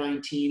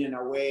COVID-19 in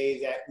a way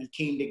that we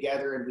came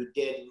together and we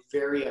did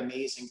very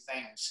amazing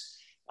things.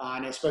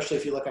 And especially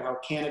if you look at how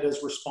Canada's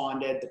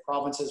responded, the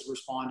provinces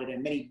responded,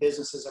 and many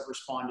businesses have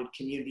responded,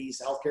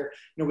 communities, healthcare,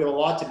 you know, we have a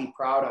lot to be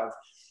proud of.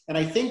 And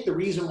I think the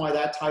reason why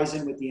that ties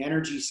in with the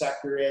energy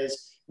sector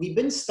is we've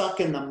been stuck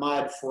in the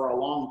mud for a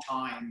long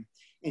time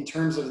in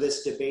terms of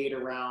this debate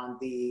around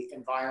the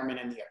environment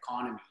and the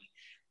economy.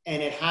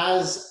 And it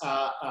has,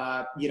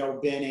 you know,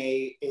 been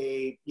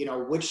a you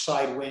know, which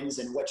side wins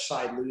and which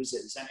side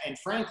loses. And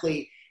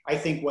frankly, I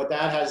think what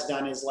that has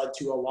done is led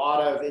to a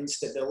lot of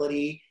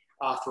instability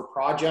for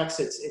projects.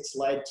 It's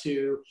led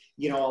to,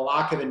 you know, a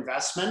lack of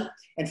investment.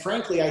 And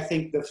frankly, I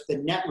think the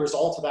net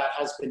result of that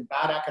has been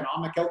bad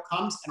economic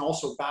outcomes and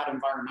also bad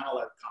environmental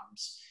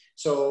outcomes.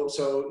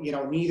 So you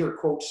know, neither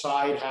quote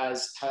side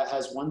has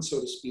won,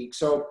 so to speak.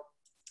 So,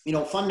 you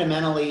know,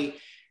 fundamentally,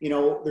 you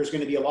know, there's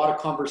going to be a lot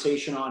of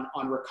conversation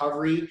on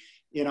recovery.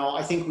 You know,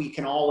 I think we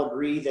can all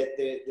agree that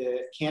the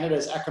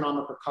Canada's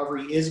economic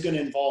recovery is going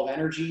to involve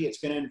energy, it's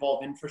going to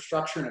involve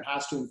infrastructure, and it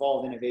has to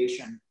involve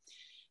innovation.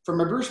 From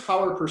a Bruce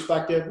Power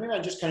perspective, maybe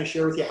I'll just kind of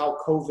share with you how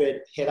COVID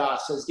hit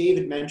us. As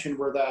David mentioned,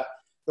 we're the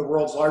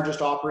world's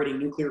largest operating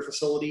nuclear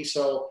facility.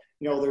 So,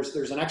 you know,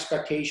 there's an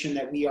expectation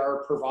that we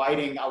are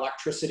providing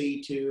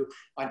electricity to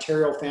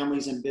Ontario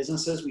families and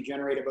businesses. We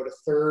generate about a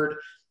third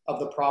of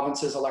the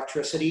province's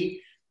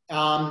electricity. You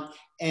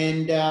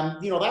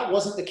know, that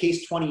wasn't the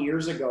case 20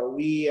 years ago.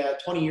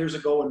 20 years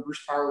ago when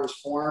Bruce Power was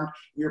formed,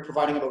 we were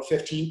providing about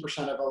 15%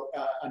 of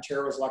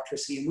Ontario's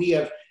electricity. And we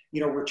have, you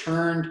know,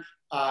 returned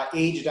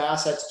aged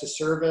assets to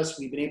service.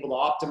 We've been able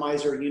to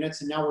optimize our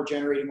units, and now we're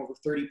generating over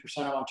 30%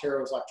 of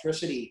Ontario's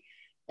electricity.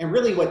 And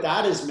really what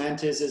that has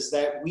meant is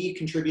that we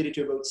contributed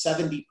to about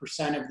 70%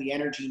 of the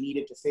energy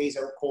needed to phase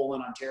out coal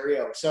in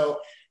Ontario. So,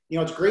 you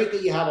know, it's great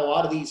that you have a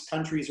lot of these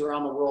countries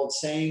around the world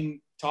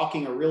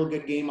talking a real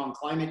good game on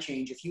climate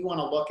change. If you want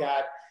to look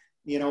at,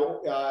 you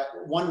know,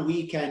 one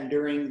weekend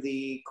during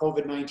the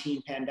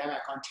COVID-19 pandemic,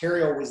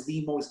 Ontario was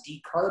the most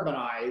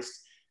decarbonized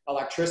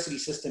electricity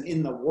system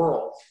in the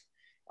world.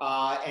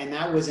 And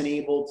that was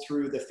enabled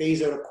through the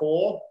phase out of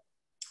coal,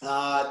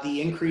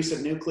 the increase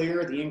of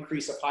nuclear, the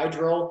increase of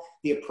hydro,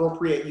 the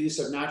appropriate use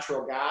of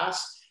natural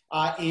gas,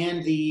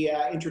 and the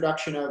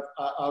introduction of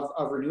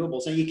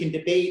renewables. And you can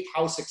debate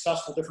how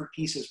successful different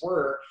pieces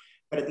were,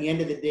 but at the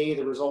end of the day,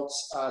 the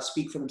results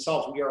speak for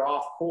themselves. We are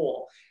off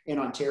coal in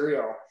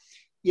Ontario.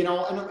 You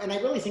know, and I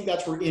really think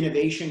that's where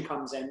innovation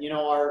comes in. You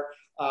know,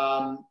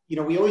 you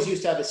know, we always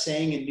used to have a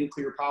saying in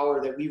nuclear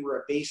power that we were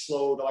a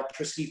baseload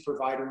electricity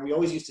provider, and we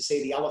always used to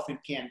say the elephant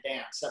can't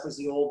dance. That was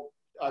the old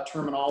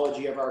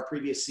terminology of our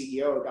previous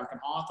CEO, Duncan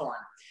Hawthorne.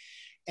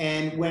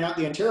 And when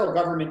the Ontario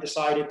government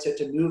decided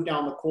to move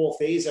down the coal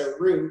phase-out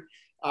route,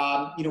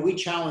 you know, we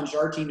challenged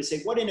our team to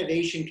say, what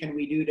innovation can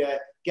we do to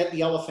get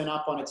the elephant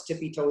up on its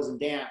tippy toes and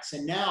dance?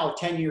 And now,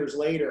 10 years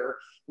later,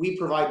 we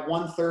provide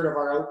 1/3 of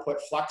our output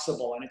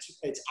flexible, and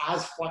it's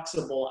as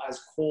flexible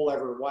as coal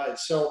ever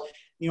was. So,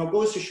 you know, it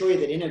goes to show you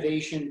that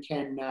innovation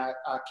can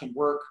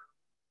work.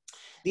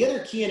 The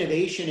other key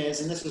innovation is,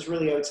 and this is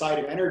really outside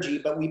of energy,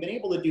 but we've been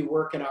able to do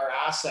work in our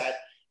asset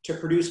to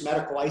produce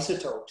medical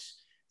isotopes.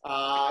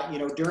 You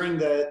know, during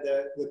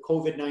the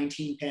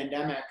COVID-19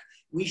 pandemic,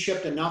 we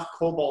shipped enough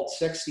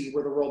cobalt-60,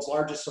 we're the world's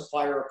largest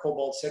supplier of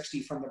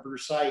cobalt-60 from the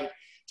Bruce site,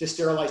 to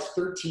sterilize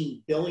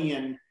 13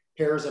 billion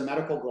pairs of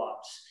medical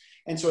gloves.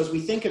 And so as we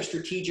think of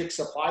strategic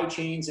supply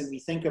chains and we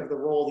think of the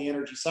role of the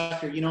energy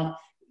sector, you know,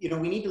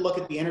 we need to look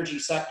at the energy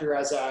sector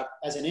as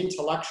an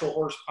intellectual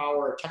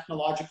horsepower, a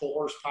technological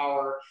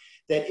horsepower,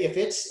 that if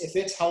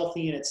it's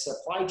healthy and its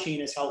supply chain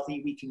is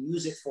healthy, we can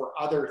use it for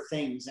other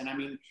things. And I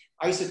mean,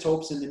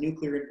 isotopes in the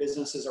nuclear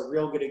business is a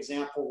real good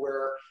example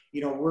where,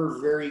 you know,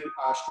 we're very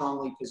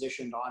strongly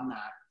positioned on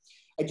that.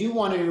 I do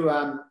want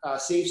to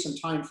save some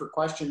time for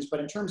questions,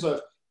 but in terms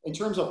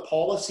of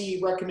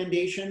policy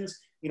recommendations,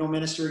 you know,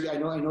 Minister, I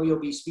know you'll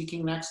be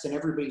speaking next, and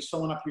everybody's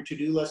filling up your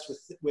to-do list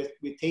with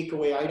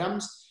takeaway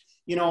items.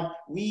 You know,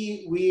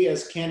 we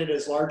as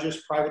Canada's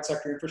largest private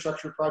sector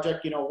infrastructure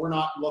project, you know, we're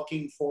not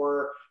looking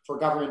for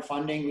government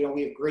funding. You know,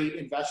 we have great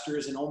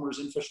investors in OMERS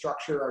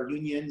Infrastructure, our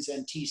unions,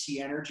 and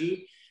TC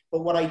Energy.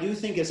 But what I do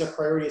think is a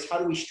priority is how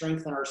do we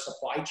strengthen our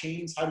supply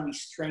chains? How do we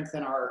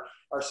strengthen our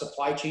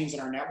supply chains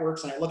and our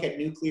networks? And I look at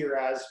nuclear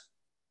as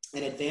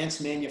an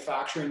advanced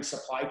manufacturing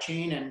supply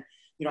chain. And,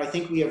 you know, I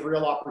think we have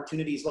real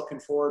opportunities looking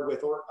forward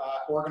with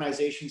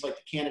organizations like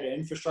the Canada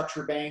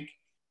Infrastructure Bank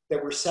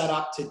that were set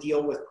up to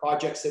deal with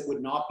projects that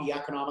would not be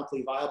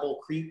economically viable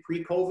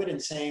pre-COVID, and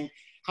saying,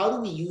 how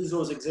do we use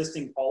those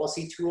existing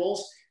policy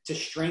tools to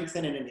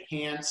strengthen and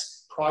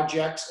enhance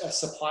projects,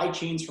 supply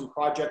chains from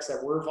projects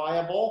that were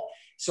viable,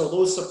 so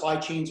those supply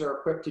chains are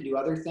equipped to do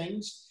other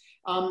things.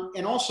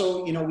 And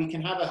also, you know, we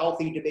can have a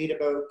healthy debate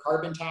about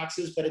carbon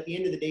taxes, but at the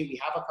end of the day, we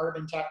have a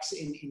carbon tax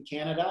in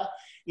Canada.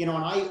 You know,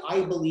 and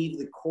I believe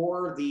the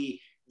core, the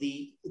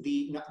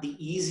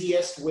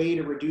easiest way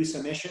to reduce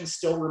emissions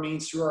still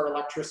remains through our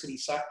electricity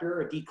sector,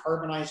 a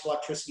decarbonized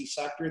electricity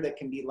sector that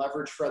can be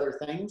leveraged for other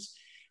things.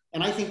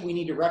 And I think we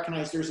need to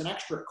recognize there's an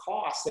extra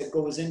cost that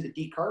goes into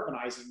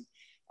decarbonizing.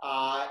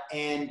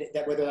 And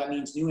that whether that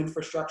means new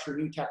infrastructure,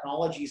 new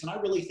technologies. And I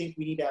really think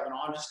we need to have an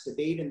honest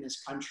debate in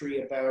this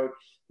country about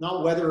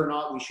not whether or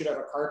not we should have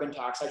a carbon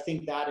tax. I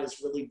think that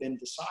has really been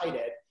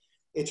decided.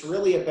 It's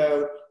really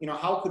about, you know,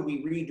 how could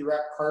we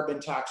redirect carbon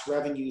tax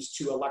revenues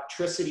to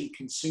electricity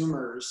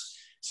consumers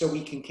so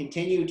we can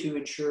continue to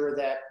ensure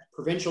that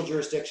provincial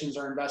jurisdictions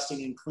are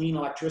investing in clean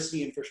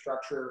electricity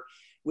infrastructure,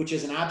 which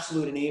is an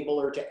absolute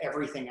enabler to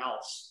everything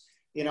else.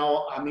 You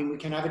know, I mean, we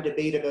can have a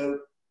debate about,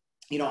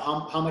 you know,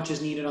 how much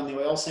is needed on the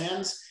oil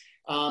sands.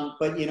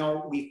 But, you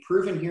know, we've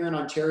proven here in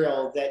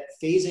Ontario that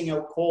phasing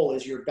out coal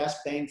is your best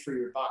bang for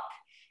your buck.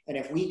 And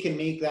if we can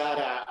make that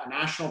a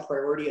national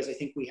priority, as I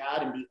think we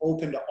had, and be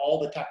open to all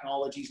the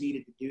technologies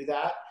needed to do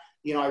that,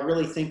 you know, I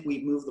really think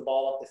we've moved the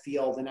ball up the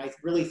field. And I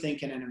really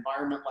think in an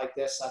environment like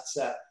this,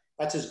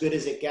 that's as good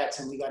as it gets.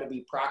 And we got to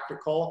be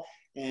practical.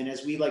 And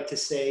as we like to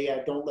say,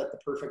 don't let the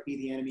perfect be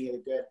the enemy of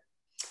the good.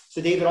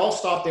 So David, I'll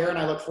stop there, and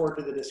I look forward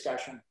to the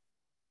discussion.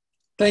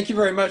 Thank you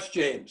very much,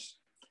 James.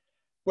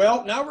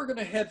 Well, now we're going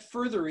to head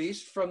further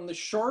east from the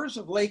shores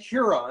of Lake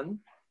Huron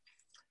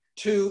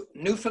to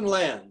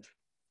Newfoundland.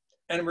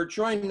 And we're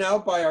joined now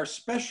by our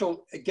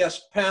special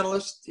guest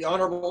panelist, the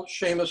Honorable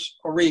Seamus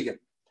O'Regan,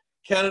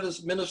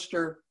 Canada's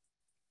Minister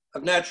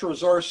of Natural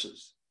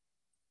Resources.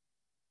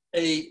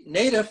 A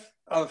native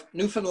of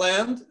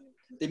Newfoundland,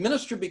 the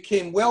minister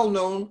became well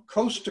known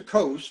coast to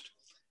coast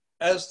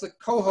as the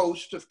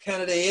co-host of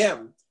Canada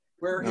AM,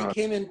 where he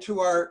came into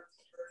our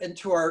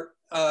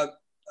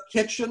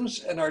kitchens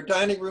and our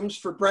dining rooms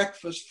for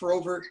breakfast for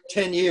over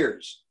 10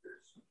 years.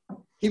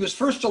 He was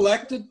first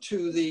elected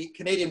to the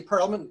Canadian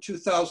Parliament in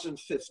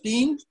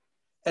 2015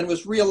 and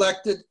was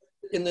re-elected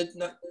in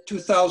the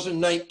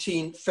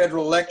 2019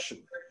 federal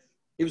election.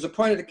 He was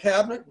appointed to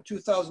cabinet in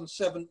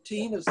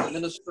 2017 as the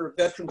Minister of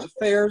Veterans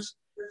Affairs,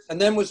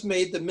 and then was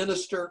made the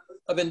Minister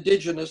of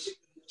Indigenous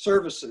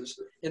Services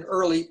in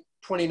early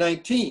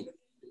 2019.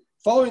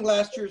 Following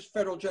last year's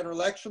federal general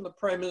election, the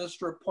Prime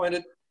Minister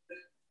appointed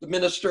the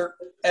minister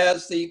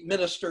as the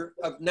Minister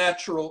of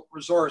Natural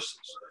Resources.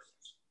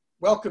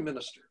 Welcome,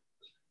 Minister.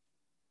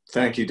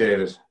 Thank you,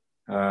 David.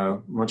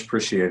 Much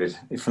appreciated.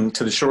 From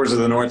to the shores of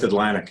the North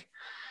Atlantic,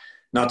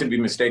 not to be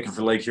mistaken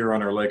for Lake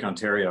Huron or Lake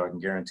Ontario, I can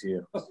guarantee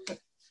you.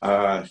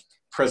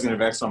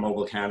 President of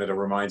ExxonMobil Canada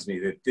reminds me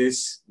that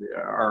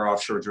our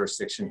offshore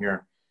jurisdiction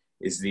here,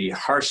 is the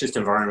harshest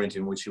environment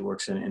in which he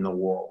works in the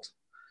world.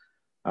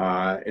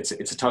 It's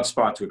a tough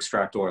spot to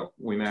extract oil.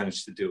 We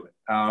managed to do it.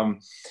 I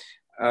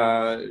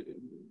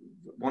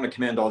want to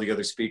commend all the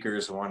other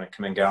speakers. I want to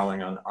commend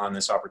Gowling on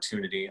this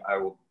opportunity. I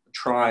will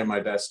try my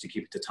best to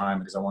keep it to time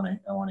because I want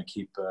to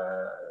keep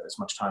as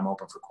much time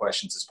open for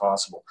questions as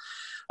possible.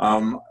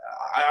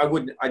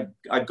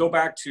 I'd go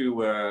back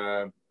to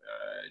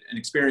an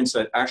experience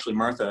that actually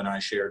Martha and I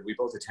shared. We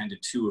both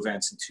attended 2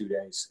 events in 2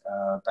 days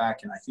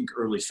back in, I think,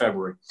 early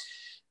February.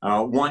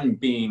 One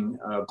being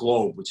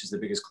Globe, which is the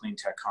biggest clean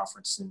tech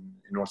conference in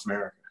North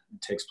America.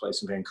 It takes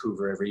place in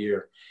Vancouver every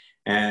year.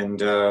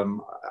 And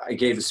I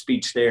gave a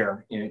speech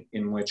there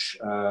in which,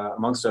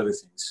 amongst other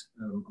things,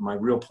 my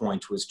real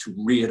point was to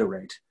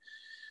reiterate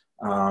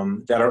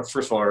that,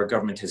 first of all, our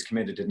government has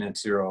committed to net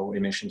zero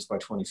emissions by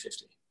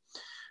 2050.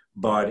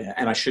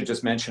 And I should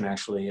just mention,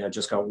 actually, I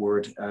just got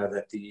word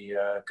that the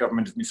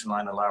government of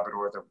Newfoundland and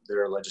Labrador,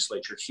 their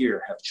legislature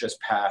here, have just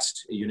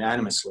passed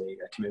unanimously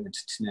a commitment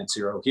to net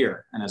zero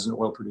here. And as an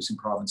oil-producing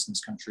province in this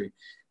country,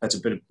 that's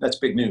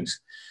big news.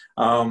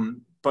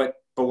 But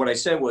what I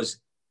said was,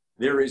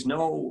 there is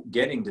no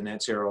getting to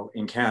net zero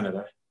in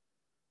Canada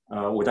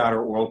without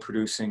our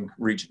oil-producing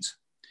regions.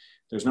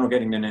 There's no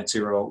getting to net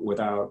zero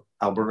without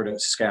Alberta,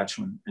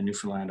 Saskatchewan, and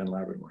Newfoundland and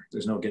Labrador.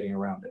 There's no getting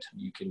around it.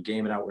 You can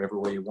game it out whatever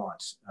way you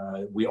want.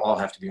 We all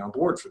have to be on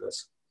board for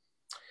this.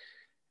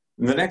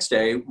 The next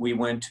day, we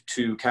went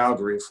to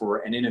Calgary for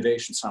an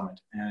innovation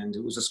summit, and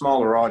it was a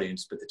smaller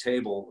audience, but the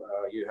table,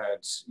 you had,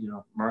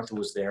 Martha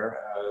was there,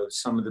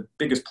 some of the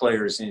biggest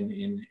players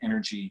in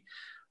energy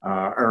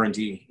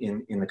R&D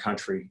in the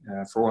country,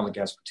 for oil and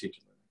gas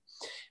particularly.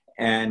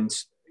 And,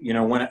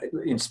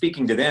 in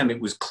speaking to them,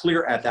 it was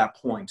clear at that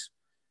point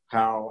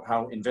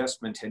how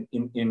investment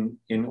in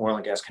oil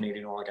and gas,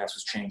 Canadian oil and gas,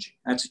 was changing.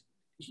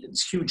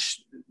 It's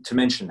huge to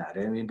mention that,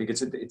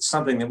 because it's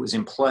something that was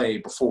in play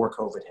before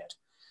COVID hit.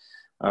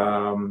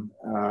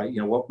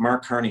 What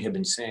Mark Carney had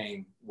been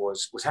saying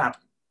was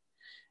happening.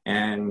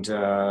 And,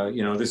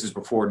 this is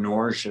before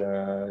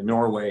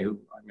Norway, who,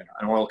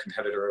 an oil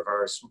competitor of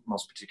ours,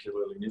 most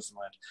particularly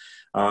Newfoundland,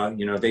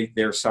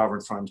 their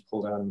sovereign funds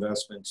pulled out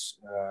investments.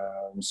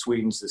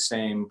 Sweden's the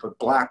same, but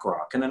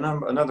BlackRock and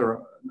another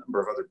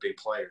number of other big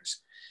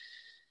players.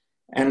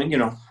 And,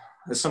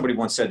 as somebody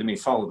once said to me,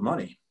 follow the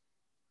money.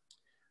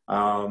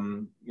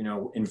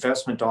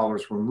 Investment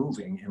dollars were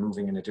moving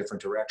in a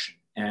different direction.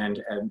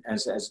 And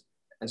as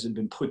had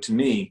been put to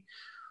me,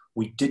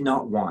 we did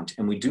not want,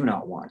 and we do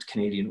not want,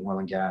 Canadian oil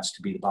and gas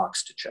to be the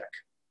box to check.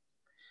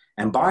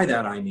 And by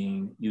that, I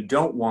mean, you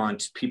don't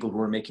want people who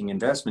are making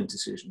investment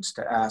decisions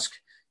to ask,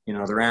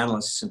 their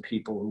analysts and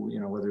people who,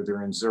 whether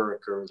they're in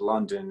Zurich or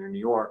London or New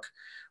York,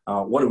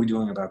 what are we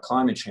doing about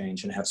climate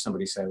change? And have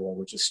somebody say, well,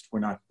 we're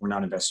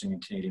not investing in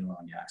Canadian oil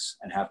and gas,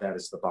 and have that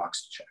as the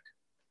box to check.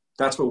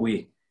 That's what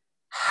we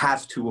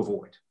have to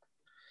avoid.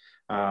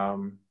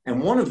 And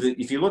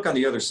if you look on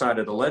the other side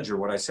of the ledger,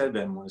 what I said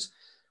then was,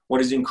 what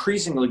is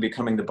increasingly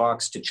becoming the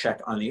box to check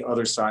on the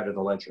other side of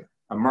the ledger,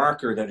 a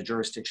marker that a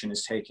jurisdiction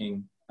is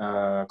taking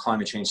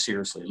climate change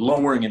seriously,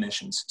 lowering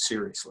emissions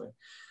seriously,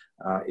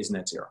 is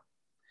net zero.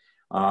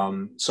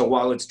 So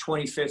while it's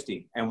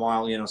 2050, and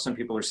while some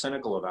people are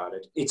cynical about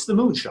it, it's the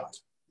moonshot.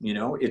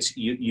 It's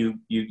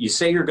you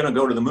say you're going to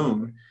go to the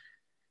moon,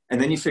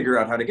 and then you figure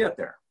out how to get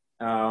there.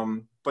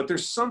 But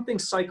there's something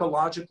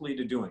psychologically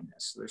to doing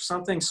this. There's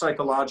something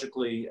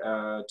psychologically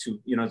to,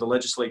 the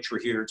legislature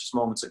here just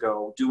moments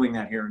ago doing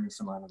that here in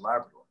Newfoundland and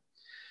Labrador.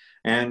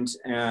 And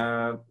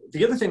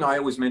the other thing I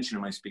always mention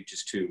in my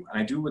speeches too,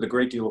 and I do with a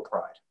great deal of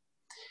pride,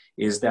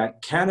 is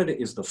that Canada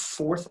is the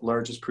 4th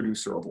largest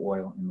producer of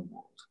oil in the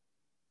world.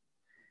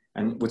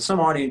 And with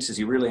some audiences,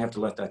 you really have to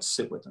let that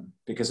sit with them,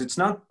 because it's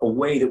not a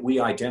way that we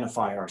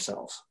identify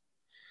ourselves.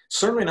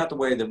 Certainly not the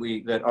way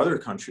that other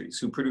countries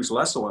who produce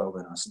less oil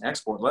than us and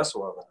export less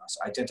oil than us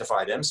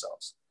identify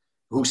themselves,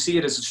 who see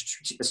it as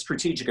a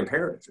strategic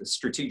imperative, a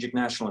strategic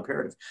national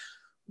imperative.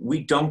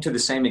 We don't to the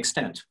same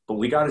extent, but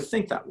we got to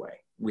think that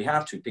way. We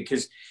have to,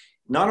 because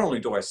not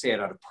only do I say it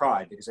out of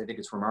pride, because I think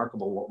it's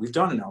remarkable what we've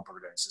done in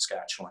Alberta and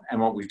Saskatchewan,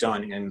 and what we've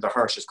done in the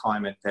harshest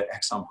climate that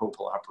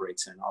ExxonMobil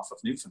operates in off of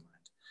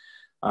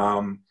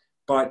Newfoundland.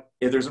 But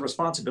there's a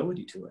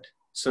responsibility to it.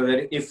 So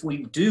that if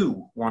we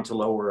do want to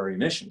lower our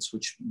emissions,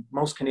 which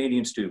most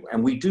Canadians do,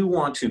 and we do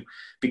want to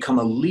become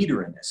a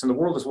leader in this, and the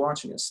world is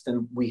watching us,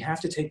 then we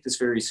have to take this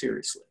very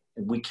seriously.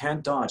 And we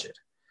can't dodge it.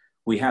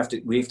 We have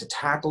to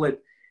tackle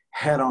it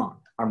head on.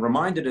 I'm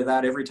reminded of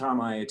that every time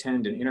I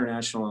attend an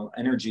International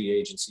Energy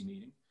Agency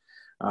meeting,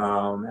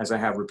 as I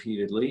have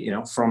repeatedly,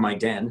 from my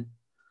den.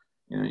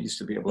 I used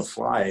to be able to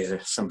fly to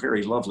some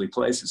very lovely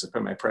places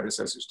that my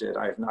predecessors did.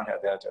 I have not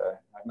had that,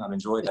 I've not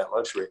enjoyed that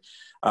luxury.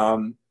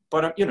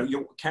 But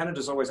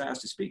Canada's always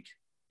asked to speak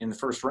in the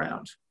first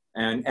round.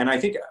 And I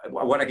think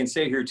what I can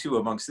say here too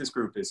amongst this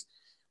group is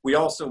we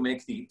also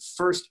make the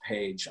first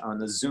page on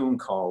the Zoom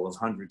call of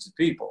hundreds of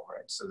people,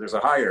 right? So there's a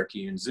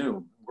hierarchy in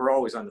Zoom. We're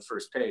always on the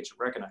first page,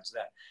 recognize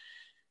that.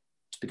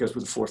 It's because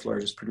we're the 4th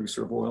largest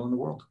producer of oil in the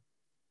world.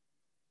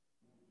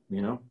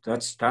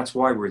 That's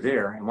why we're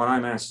there. And when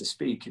I'm asked to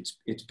speak,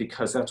 it's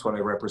because that's what I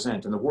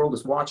represent. And the world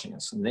is watching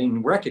us, and they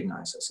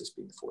recognize us as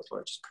being the 4th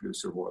largest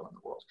producer of oil in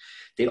the world.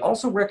 They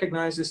also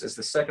recognize us as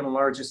the 2nd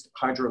largest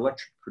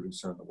hydroelectric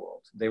producer in the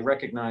world. They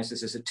recognize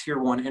us as a tier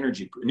 1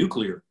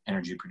 nuclear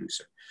energy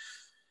producer.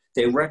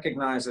 They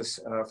recognize us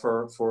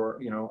for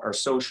our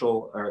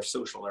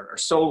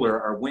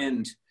solar, our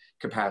wind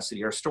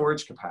capacity, our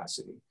storage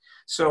capacity.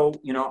 So,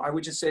 I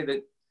would just say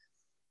that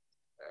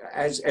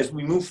as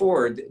we move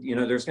forward,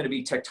 there's going to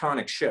be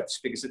tectonic shifts,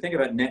 because the thing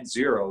about net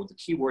zero, the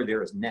key word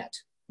there is net.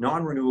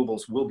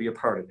 Non-renewables will be a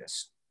part of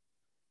this.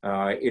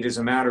 It is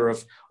a matter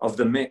of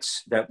the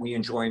mix that we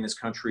enjoy in this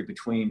country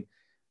between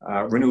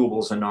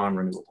renewables and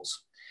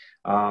non-renewables.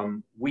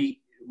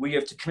 We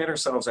have to commit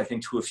ourselves, I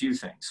think, to a few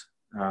things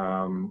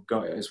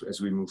as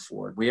we move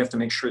forward. We have to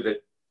make sure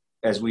that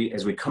as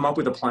we come up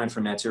with a plan for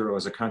net zero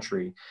as a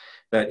country,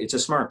 that it's a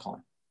smart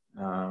plan.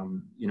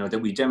 That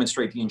we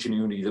demonstrate the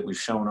ingenuity that we've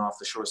shown off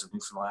the shores of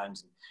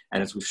Newfoundland,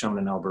 and as we've shown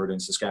in Alberta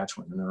and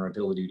Saskatchewan, and our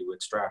ability to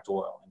extract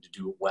oil and to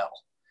do it well.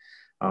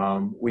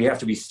 We have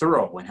to be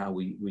thorough in how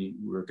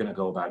we're going to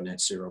go about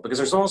net zero, because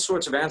there's all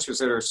sorts of answers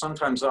that are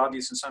sometimes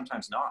obvious and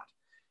sometimes not,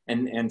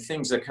 and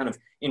things that kind of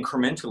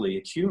incrementally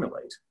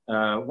accumulate.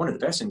 One of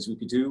the best things we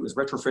could do is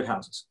retrofit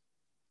houses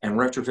and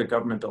retrofit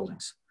government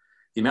buildings.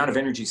 The amount of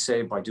energy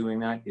saved by doing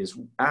that is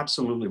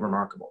absolutely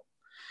remarkable.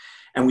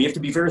 And we have to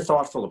be very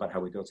thoughtful about how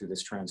we go through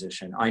this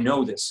transition. I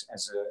know this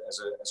as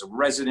a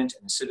resident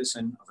and a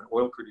citizen of an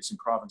oil producing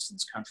province in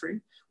this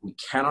country. We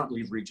cannot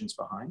leave regions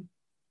behind.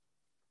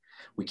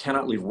 We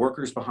cannot leave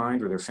workers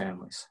behind or their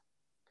families.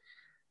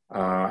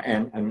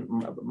 And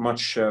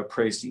much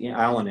praise to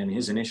Alan and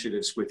his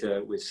initiatives with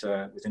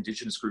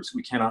Indigenous groups.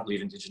 We cannot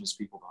leave Indigenous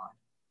people behind.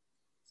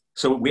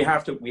 So we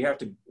have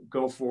to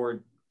go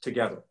forward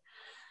together.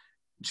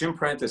 Jim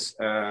Prentice,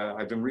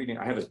 I've been reading,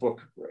 I have his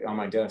book on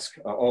my desk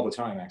all the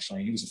time,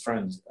 actually. He was a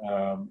friend.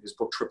 His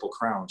book, Triple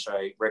Crown, which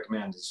I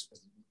recommend, is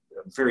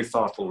a very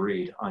thoughtful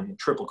read on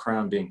Triple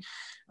Crown being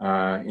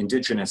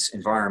Indigenous,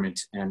 environment,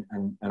 and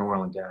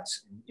oil and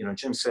gas. You know,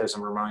 Jim says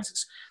and reminds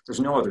us,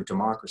 there's no other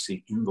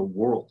democracy in the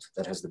world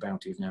that has the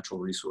bounty of natural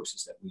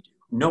resources that we do.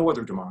 No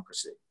other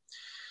democracy.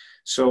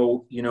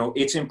 So, you know,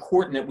 it's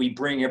important that we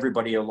bring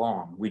everybody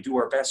along. We do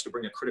our best to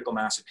bring a critical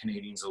mass of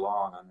Canadians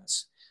along on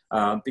this.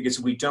 Because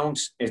we don't,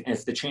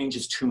 if the change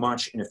is too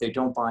much and if they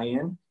don't buy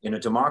in a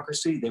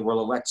democracy, they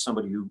will elect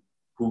somebody who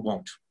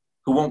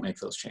won't make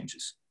those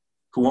changes,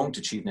 who won't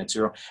achieve net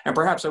zero. And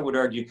perhaps I would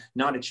argue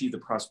not achieve the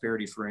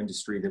prosperity for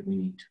industry that we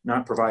need,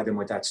 not provide them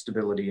with that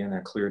stability and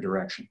that clear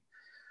direction.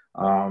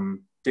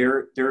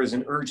 There is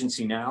an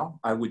urgency now,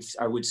 I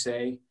would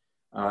say,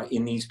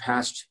 in these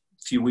past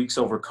few weeks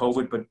over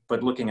COVID,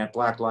 but looking at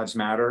Black Lives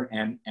Matter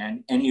and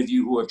any of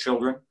you who have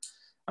children,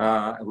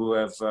 who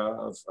have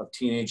of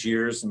teenage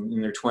years and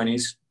in their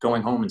 20s,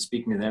 going home and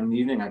speaking to them in the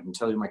evening. I can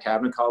tell you my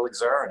cabinet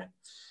colleagues are, and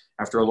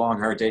after a long,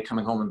 hard day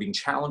coming home and being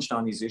challenged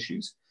on these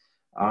issues,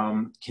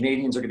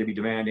 Canadians are going to be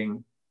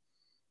demanding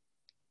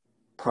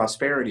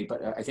prosperity,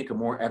 but I think a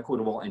more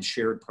equitable and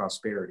shared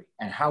prosperity.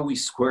 And how we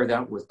square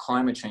that with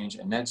climate change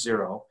and net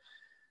zero,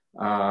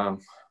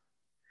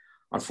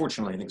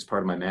 unfortunately, I think it's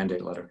part of my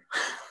mandate letter.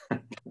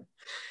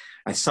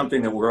 It's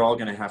something that we're all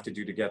going to have to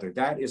do together.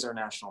 That is our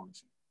national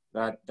mission.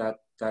 That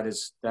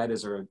is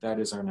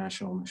our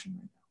national mission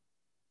right now.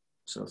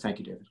 So thank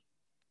you, David.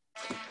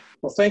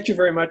 Well, thank you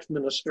very much,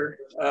 Minister.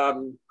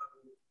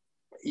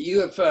 You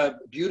have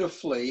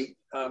beautifully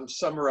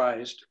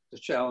summarized the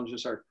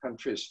challenges our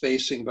country is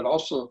facing, but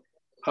also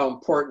how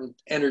important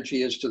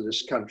energy is to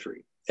this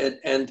country,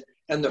 and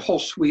the whole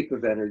sweep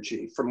of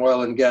energy, from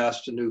oil and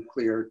gas to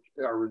nuclear,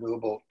 our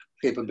renewable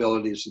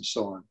capabilities, and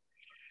so on.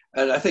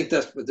 And I think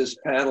that's what this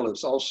panel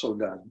has also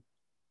done.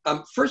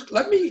 First,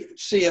 let me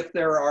see if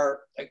there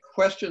are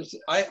questions.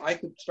 I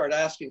could start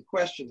asking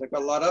questions. I've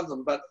got a lot of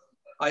them, but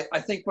I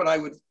think what I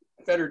would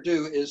better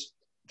do is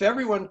if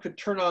everyone could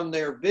turn on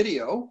their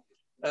video,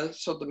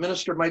 so the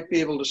minister might be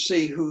able to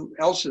see who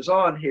else is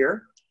on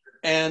here.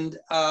 And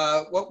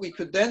what we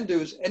could then do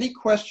is any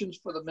questions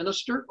for the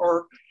minister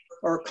or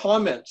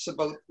comments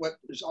about what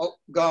has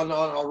gone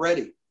on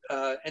already.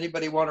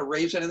 Anybody want to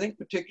raise anything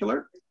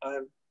particular?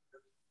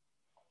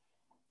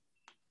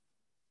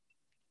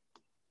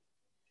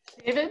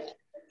 David?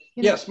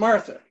 Yes,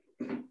 Martha.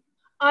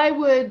 I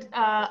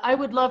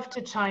would love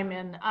to chime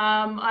in.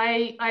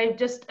 I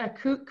just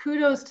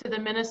kudos to the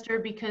minister,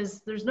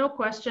 because there's no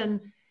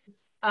question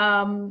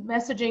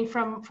messaging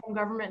from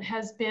government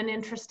has been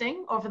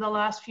interesting over the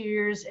last few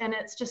years, and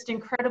it's just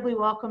incredibly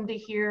welcome to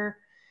hear.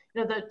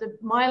 You know,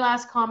 my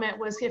last comment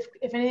was, if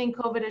anything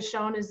COVID has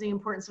shown, is the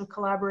importance of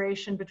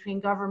collaboration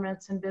between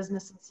governments and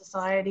business and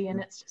society, and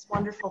it's just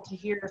wonderful to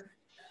hear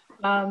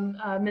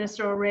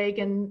Minister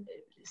O'Regan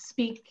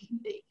speak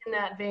in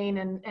that vein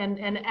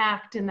and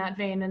act in that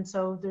vein. And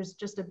so there's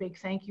just a big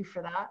thank you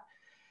for that.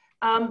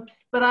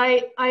 But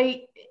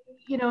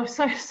you know,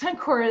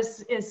 Suncor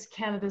is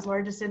Canada's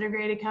largest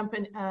integrated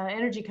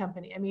energy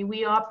company. I mean,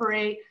 we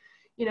operate,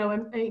 you know,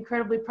 I'm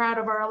incredibly proud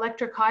of our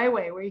electric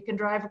highway, where you can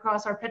drive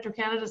across our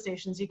Petro-Canada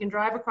stations. You can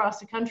drive across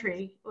the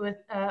country with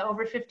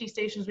over 50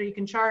 stations where you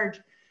can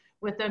charge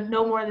with them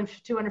no more than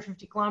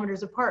 250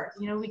 kilometers apart.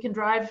 You know, we can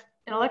drive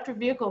an electric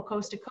vehicle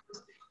coast to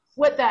coast.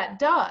 What that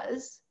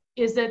does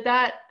is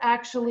that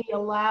actually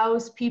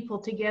allows people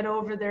to get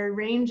over their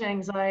range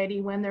anxiety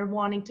when they're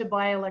wanting to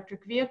buy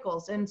electric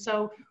vehicles. And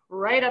so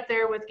right up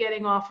there with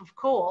getting off of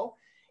coal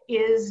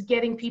is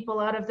getting people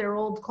out of their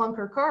old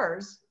clunker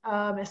cars,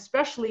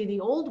 especially the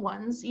old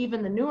ones.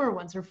 Even the newer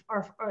ones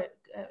are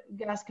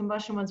gas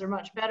combustion ones are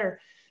much better.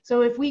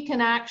 So if we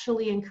can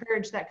actually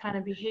encourage that kind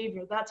of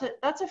behavior,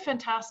 that's a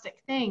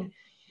fantastic thing.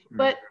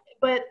 But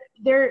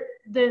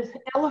the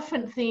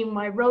elephant theme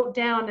I wrote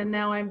down, and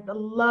now I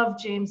love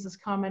James's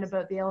comment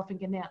about the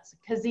elephant can dance,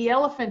 because the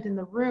elephant in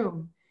the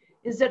room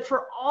is that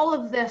for all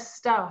of this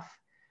stuff,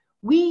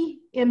 we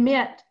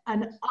emit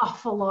an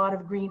awful lot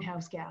of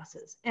greenhouse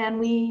gases, and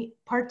we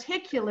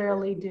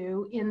particularly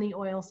do in the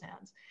oil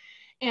sands.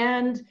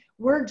 And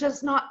we're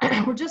just not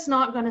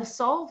going to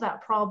solve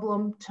that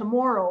problem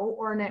tomorrow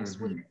or next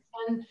week.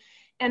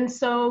 And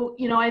so,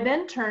 you know, I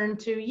then turn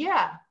to,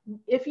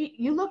 if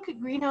you look at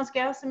greenhouse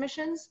gas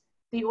emissions,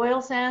 the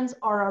oil sands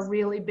are a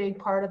really big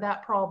part of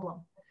that problem.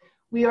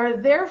 We are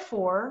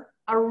therefore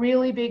a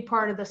really big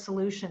part of the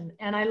solution.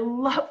 And I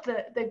love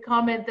the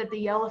comment that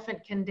the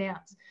elephant can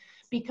dance,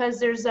 because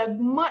there's a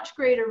much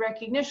greater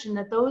recognition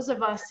that those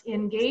of us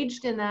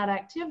engaged in that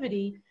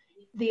activity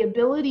the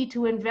ability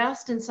to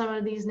invest in some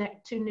of these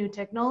two new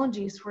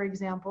technologies, for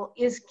example,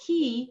 is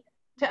key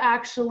to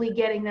actually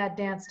getting that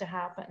dance to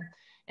happen.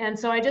 And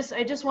so I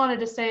just wanted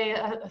to say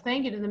a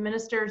thank you to the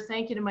minister,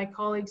 thank you to my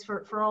colleagues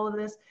for all of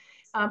this.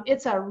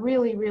 It's a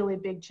really, really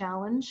big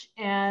challenge,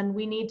 and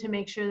we need to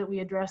make sure that we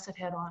address it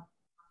head on.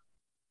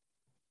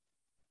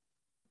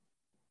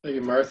 Thank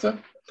you, Martha.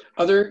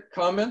 Other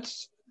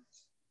comments?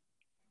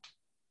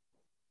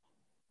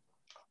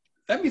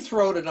 Let me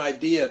throw out an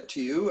idea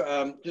to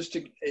you.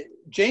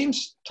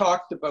 James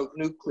talked about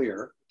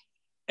nuclear,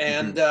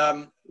 and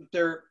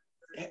there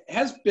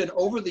has been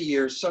over the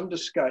years some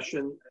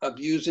discussion of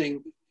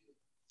using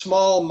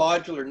small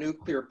modular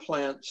nuclear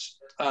plants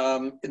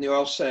in the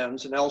oil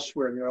sands and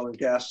elsewhere in the oil and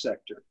gas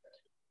sector.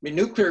 I mean,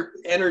 nuclear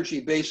energy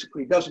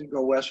basically doesn't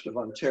go west of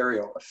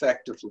Ontario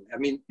effectively. I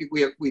mean,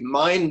 we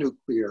mine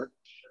nuclear,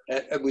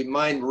 we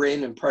mine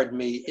uranium,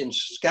 in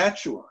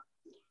Saskatchewan,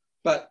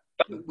 but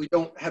we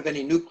don't have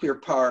any nuclear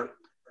power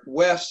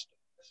west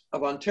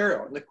of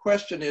Ontario. And the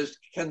question is,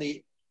 can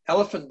the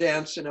elephant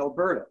dance in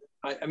Alberta?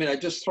 I mean, I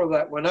just throw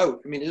that one out.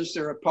 I mean, is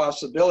there a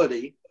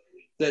possibility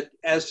that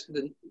as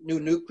the new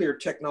nuclear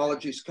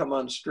technologies come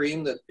on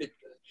stream, that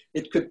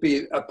it could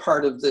be a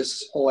part of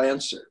this whole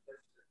answer?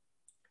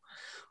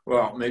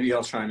 Well, maybe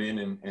I'll chime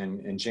in,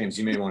 and James,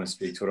 you may want to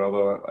speak to it,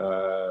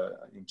 although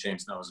I think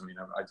James knows. I mean,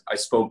 I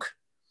spoke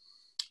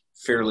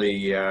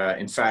fairly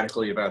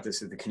emphatically about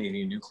this at the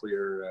Canadian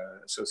Nuclear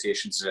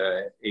Association's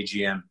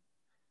AGM.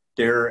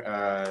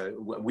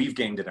 We've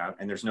gained it out,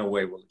 and there's no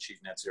way we'll achieve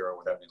net zero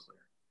without nuclear.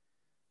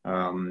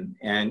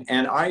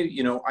 And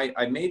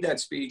I made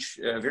that speech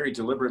very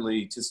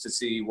deliberately just to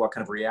see what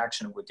kind of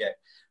reaction it would get.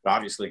 But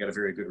obviously, got a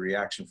very good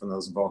reaction from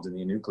those involved in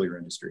the nuclear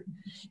industry.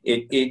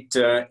 It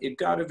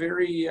got a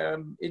very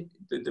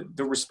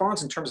the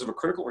response in terms of a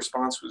critical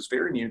response was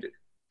very muted.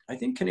 I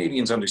think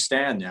Canadians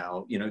understand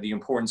now, the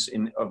importance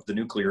of the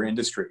nuclear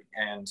industry,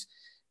 and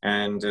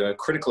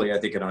critically, I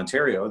think in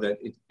Ontario that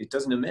it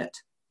doesn't emit.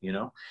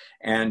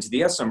 And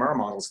the SMR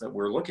models that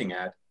we're looking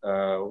at,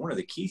 one of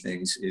the key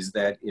things is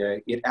that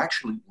it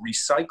actually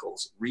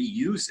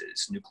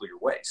reuses nuclear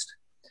waste.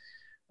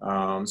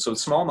 So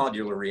small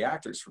modular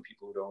reactors, for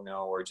people who don't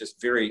know, are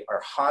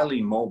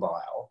highly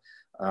mobile,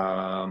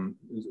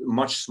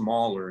 much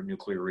smaller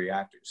nuclear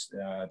reactors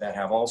that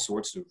have all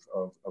sorts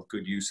of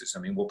good uses.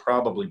 I mean, we'll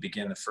probably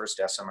begin the first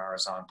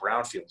SMRs on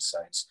brownfield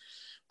sites,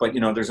 but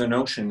there's a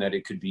notion that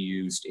it could be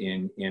used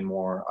in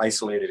more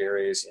isolated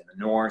areas in the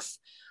north.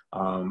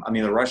 I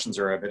mean, the Russians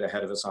are a bit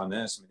ahead of us on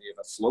this. I mean, they have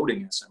a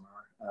floating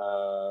SMR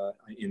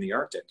in the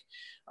Arctic.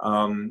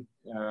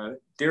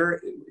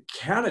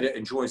 Canada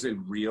enjoys a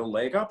real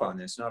leg up on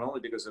this, not only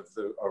because of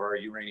our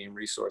uranium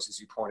resources,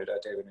 you pointed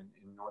out, David,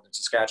 in northern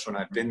Saskatchewan.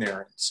 I've been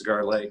there,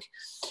 Cigar Lake,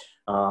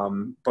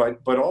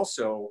 but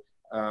also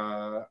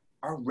our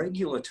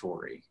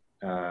regulatory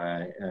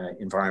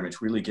environment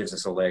really gives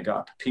us a leg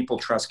up. People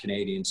trust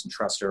Canadians and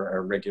trust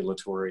our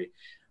regulatory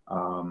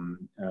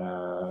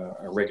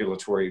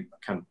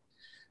kind of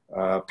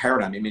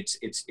paradigm. I mean,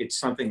 it's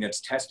something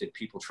that's tested.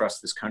 People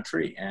trust this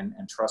country and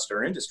trust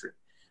our industry.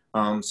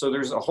 So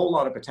there's a whole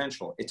lot of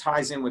potential. It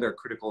ties in with our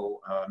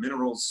critical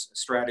minerals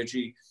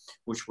strategy,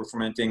 which we're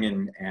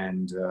fermenting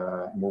and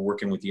we're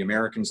working with the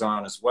Americans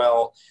on as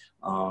well.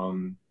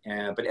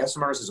 But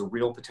SMRs is a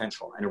real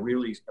potential and a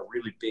really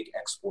big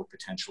export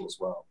potential as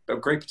well. A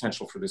great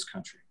potential for this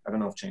country. I don't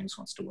know if James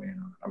wants to weigh in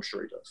on it. I'm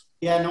sure he does.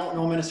 Yeah,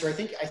 no, Minister. I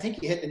think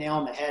you hit the nail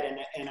on the head,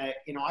 and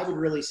I would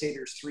really say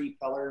there's three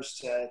pillars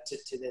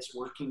to this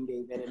working,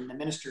 David. And the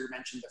Minister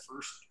mentioned the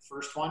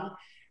first one.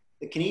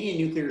 The Canadian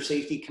Nuclear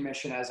Safety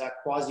Commission as a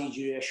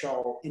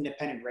quasi-judicial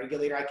independent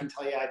regulator. I can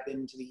tell you I've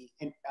been to the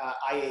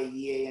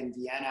IAEA in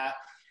Vienna.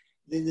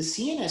 The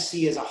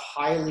CNSC is a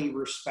highly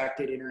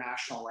respected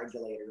international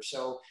regulator.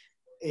 So,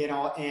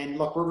 and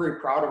look, we're very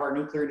proud of our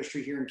nuclear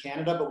industry here in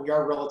Canada, but we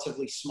are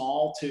relatively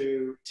small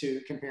to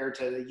compare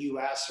to the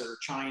US or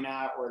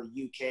China or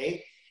the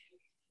UK.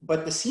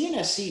 But the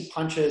CNSC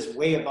punches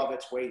way above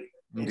its weight.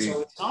 Indeed. And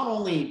so it's not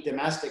only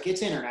domestic,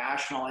 it's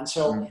international. And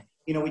so,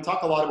 we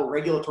talk a lot about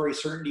regulatory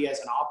certainty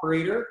as an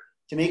operator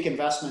to make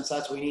investments.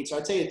 That's what we need. So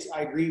I'd say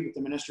I agree with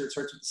the Minister. It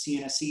starts with the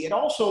CNSC. It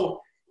also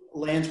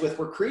lands with,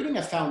 we're creating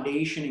a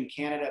foundation in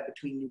Canada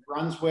between New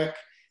Brunswick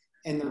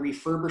and the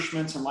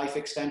refurbishments and life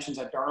extensions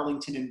at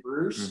Darlington and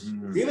Bruce.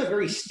 Mm-hmm. We have a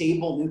very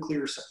stable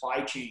nuclear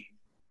supply chain.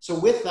 So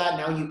with that,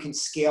 now you can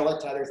scale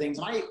it to other things.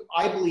 And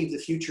I believe the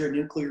future of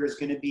nuclear is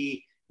going to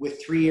be with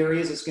three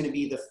areas. It's going to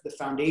be the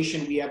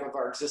foundation we have of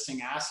our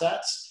existing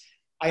assets.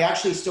 I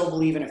actually still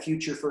believe in a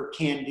future for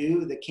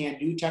the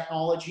CANDU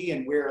technology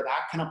and where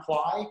that can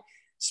apply.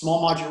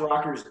 Small modular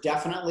reactors,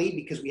 definitely,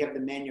 because we have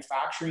the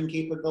manufacturing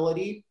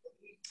capability.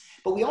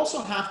 But we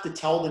also have to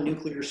tell the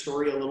nuclear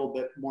story a little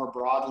bit more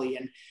broadly.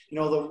 And,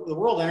 the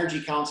World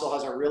Energy Council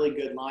has a really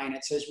good line.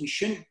 It says we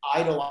shouldn't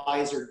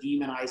idolize or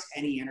demonize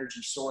any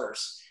energy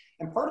source.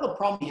 And part of the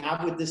problem we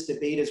have with this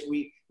debate is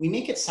we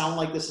make it sound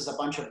like this is a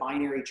bunch of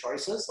binary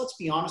choices. Let's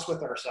be honest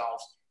with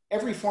ourselves.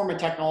 Every form of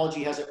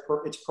technology has its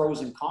pros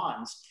and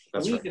cons.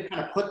 And we need to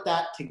kind of put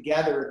that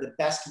together the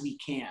best we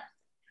can.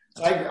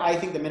 So I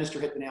think the minister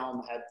hit the nail on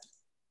the head.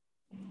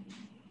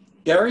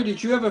 Gary,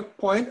 did you have a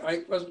point?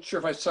 I wasn't sure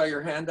if I saw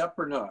your hand up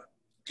or not.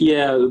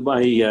 Yeah,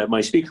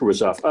 my speaker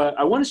was off.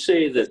 I want to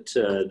say that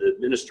the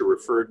minister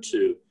referred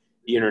to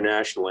the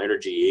International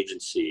Energy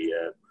Agency,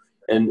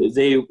 and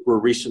they were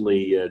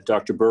recently,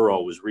 Dr.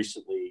 Burrell was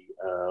recently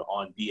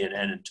on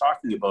BNN and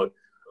talking about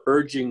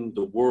urging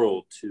the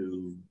world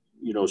to,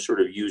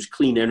 sort of use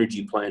clean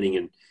energy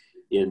planning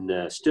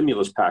in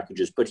stimulus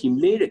packages. But he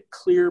made a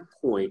clear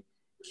point.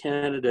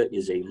 Canada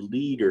is a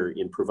leader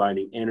in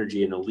providing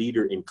energy and a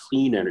leader in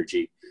clean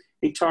energy.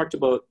 He talked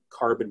about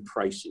carbon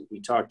pricing.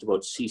 He talked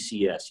about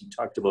CCS. He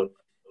talked about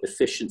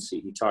efficiency.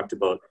 He talked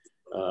about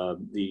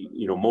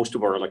most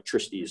of our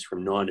electricity is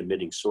from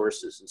non-emitting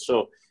sources. And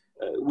so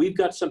we've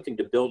got something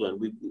to build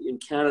on. In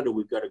Canada,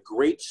 we've got a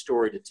great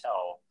story to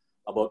tell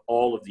about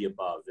all of the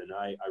above. And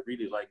I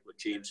really like what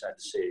James had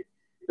to say,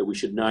 that we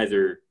should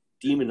neither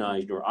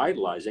demonize nor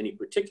idolize any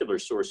particular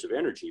source of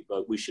energy,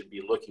 but we should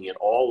be looking at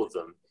all of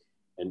them.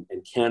 And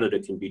Canada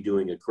can be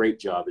doing a great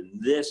job.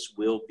 And this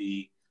will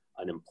be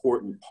an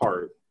important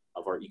part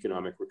of our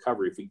economic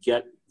recovery if we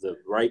get the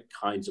right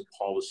kinds of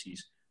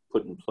policies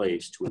put in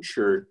place to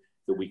ensure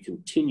that we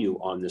continue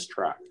on this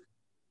track.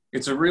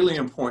 It's a really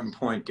important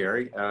point,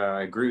 Gary.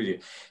 I agree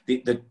with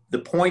you. The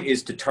point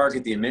is to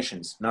target the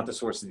emissions, not the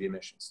source of the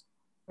emissions.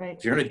 Right.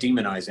 If you're going to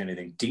demonize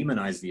anything,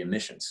 demonize the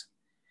emissions.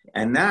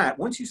 And that,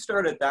 once you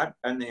start at that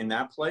and in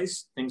that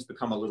place, things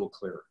become a little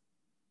clearer.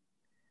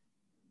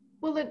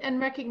 Well, and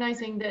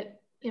recognizing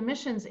that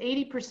emissions,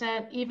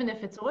 80%, even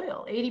if it's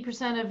oil,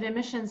 80% of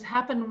emissions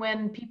happen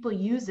when people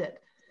use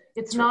it.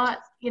 It's not,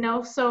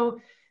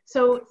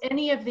 so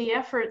any of the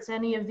efforts,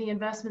 any of the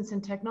investments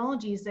in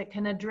technologies that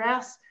can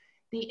address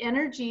the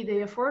energy,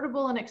 the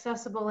affordable and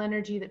accessible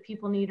energy that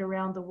people need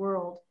around the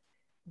world,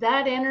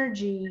 that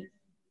energy,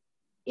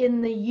 in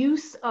the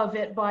use of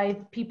it by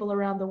people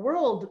around the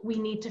world, we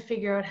need to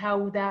figure out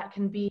how that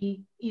can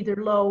be either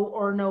low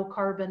or no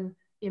carbon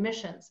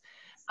emissions.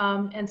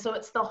 And so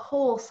it's the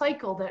whole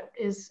cycle that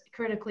is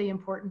critically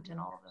important in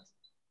all of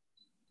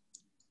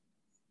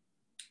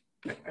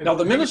this. Now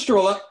the minister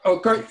will,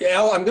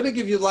 Al, I'm going to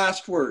give you the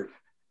last word.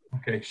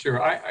 Okay,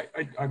 sure. I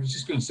was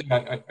just going to say,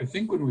 I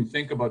think when we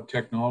think about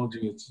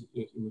technology,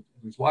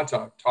 there's lots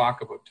of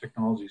talk about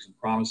technologies and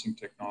promising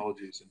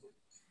technologies. And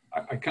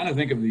I kind of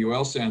think of the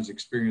oil sands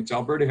experience.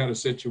 Alberta had a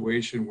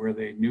situation where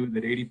they knew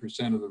that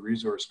 80% of the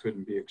resource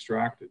couldn't be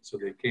extracted. So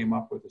they came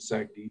up with a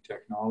SAGD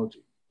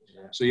technology.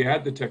 So you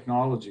had the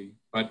technology,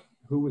 but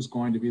who was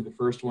going to be the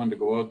first one to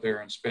go out there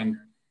and spend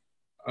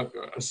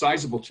a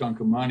sizable chunk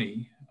of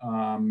money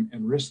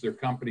and risk their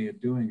company at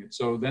doing it?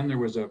 So then there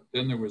was a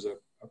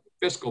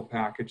fiscal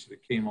package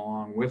that came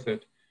along with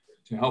it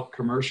to help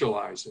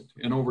commercialize it.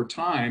 And over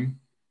time,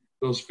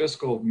 those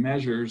fiscal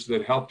measures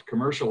that helped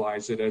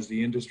commercialize it as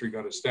the industry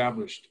got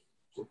established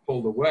were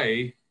pulled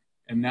away.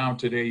 And now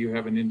today you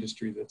have an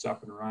industry that's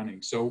up and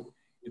running. So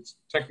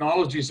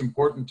technology is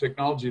important,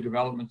 technology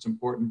development's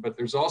important, but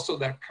there's also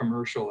that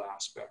commercial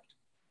aspect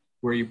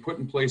where you put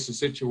in place a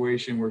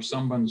situation where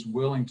someone's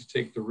willing to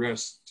take the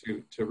risk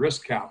to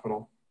risk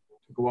capital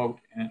to go out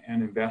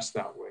and invest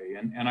that way.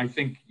 And I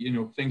think,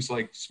 things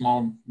like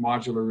small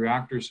modular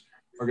reactors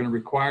are going to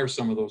require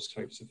some of those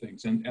types of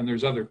things. And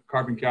there's other,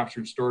 carbon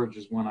capture and storage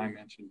is one I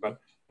mentioned, but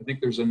I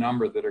think there's a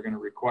number that are going to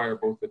require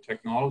both the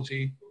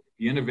technology,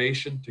 the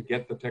innovation to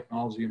get the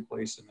technology in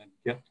place, and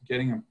then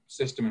getting a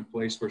system in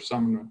place where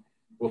someone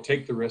will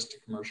take the risk to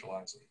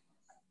commercialize it.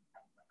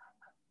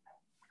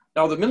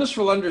 Now the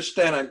minister will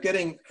understand, I'm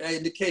getting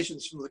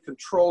indications from the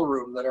control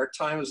room that our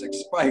time has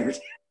expired.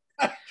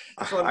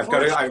 So I've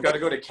got to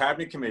go to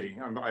cabinet committee.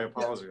 I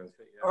apologize.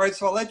 Yeah. All right,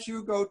 so I'll let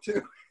you go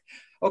too.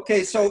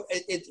 Okay, so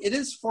it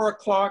is 4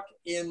 o'clock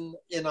in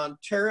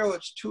Ontario.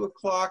 It's 2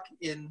 o'clock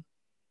in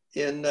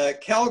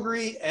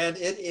Calgary, and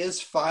it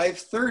is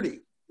 5:30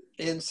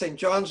 in St.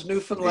 John's,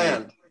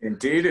 Newfoundland.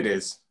 Indeed it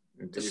is.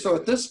 Indeed so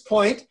at this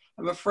point,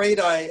 I'm afraid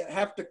I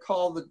have to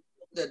call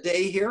the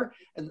day here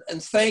and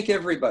thank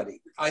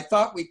everybody. I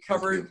thought we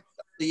covered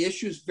the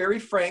issues very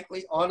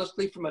frankly,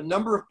 honestly, from a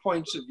number of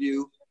points of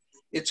view.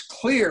 It's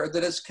clear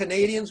that as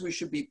Canadians, we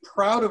should be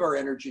proud of our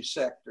energy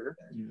sector,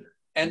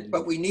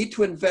 but we need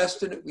to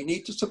invest in it, we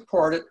need to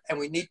support it, and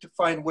we need to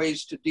find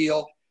ways to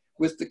deal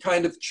with the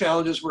kind of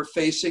challenges we're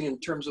facing in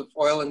terms of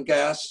oil and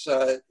gas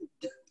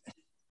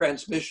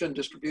transmission,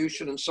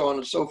 distribution, and so on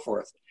and so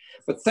forth.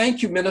 But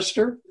thank you,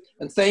 Minister,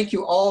 and thank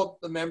you all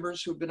the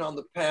members who've been on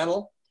the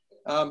panel.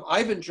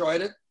 I've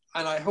enjoyed it,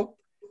 and I hope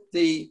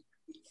the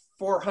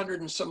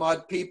 400 and some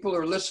odd people who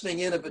are listening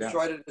in have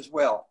enjoyed it as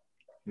well.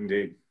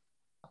 Indeed.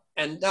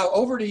 And now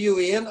over to you,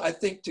 Ian, I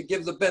think, to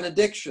give the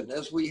benediction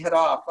as we head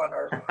off on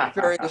our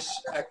various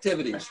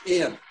activities.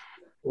 Ian.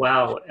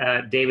 Wow,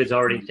 David's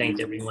already thanked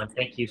everyone.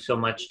 Thank you so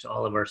much to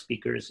all of our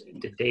speakers,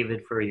 to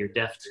David for your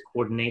deft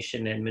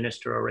coordination, and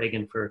Minister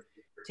O'Regan for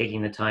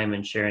taking the time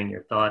and sharing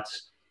your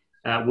thoughts.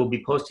 We'll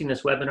be posting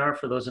this webinar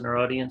for those in our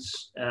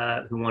audience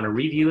who want to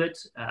review it,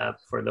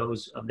 for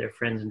those of their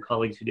friends and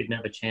colleagues who didn't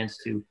have a chance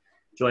to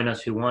join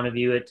us who want to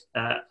view it.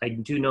 I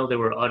do know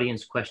there were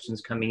audience questions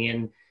coming in.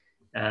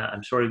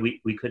 I'm sorry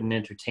we couldn't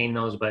entertain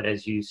those, but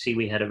as you see,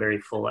 we had a very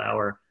full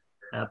hour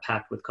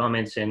packed with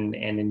comments, and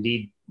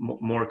indeed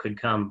more could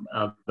come,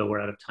 though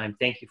we're out of time.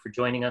 Thank you for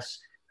joining us.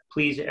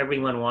 Please,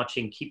 everyone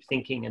watching, keep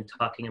thinking and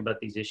talking about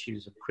these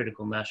issues of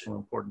critical national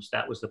importance.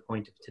 That was the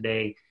point of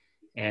today.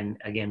 And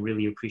again,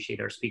 really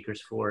appreciate our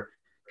speakers for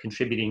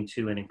contributing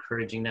to and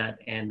encouraging that.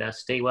 And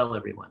stay well,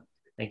 everyone.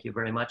 Thank you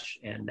very much,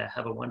 and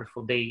have a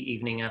wonderful day,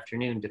 evening,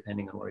 afternoon,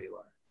 depending on where you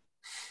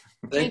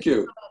are. Thank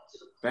you.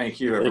 Thank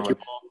you, everyone.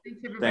 Thanks,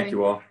 everybody. Thank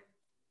you all.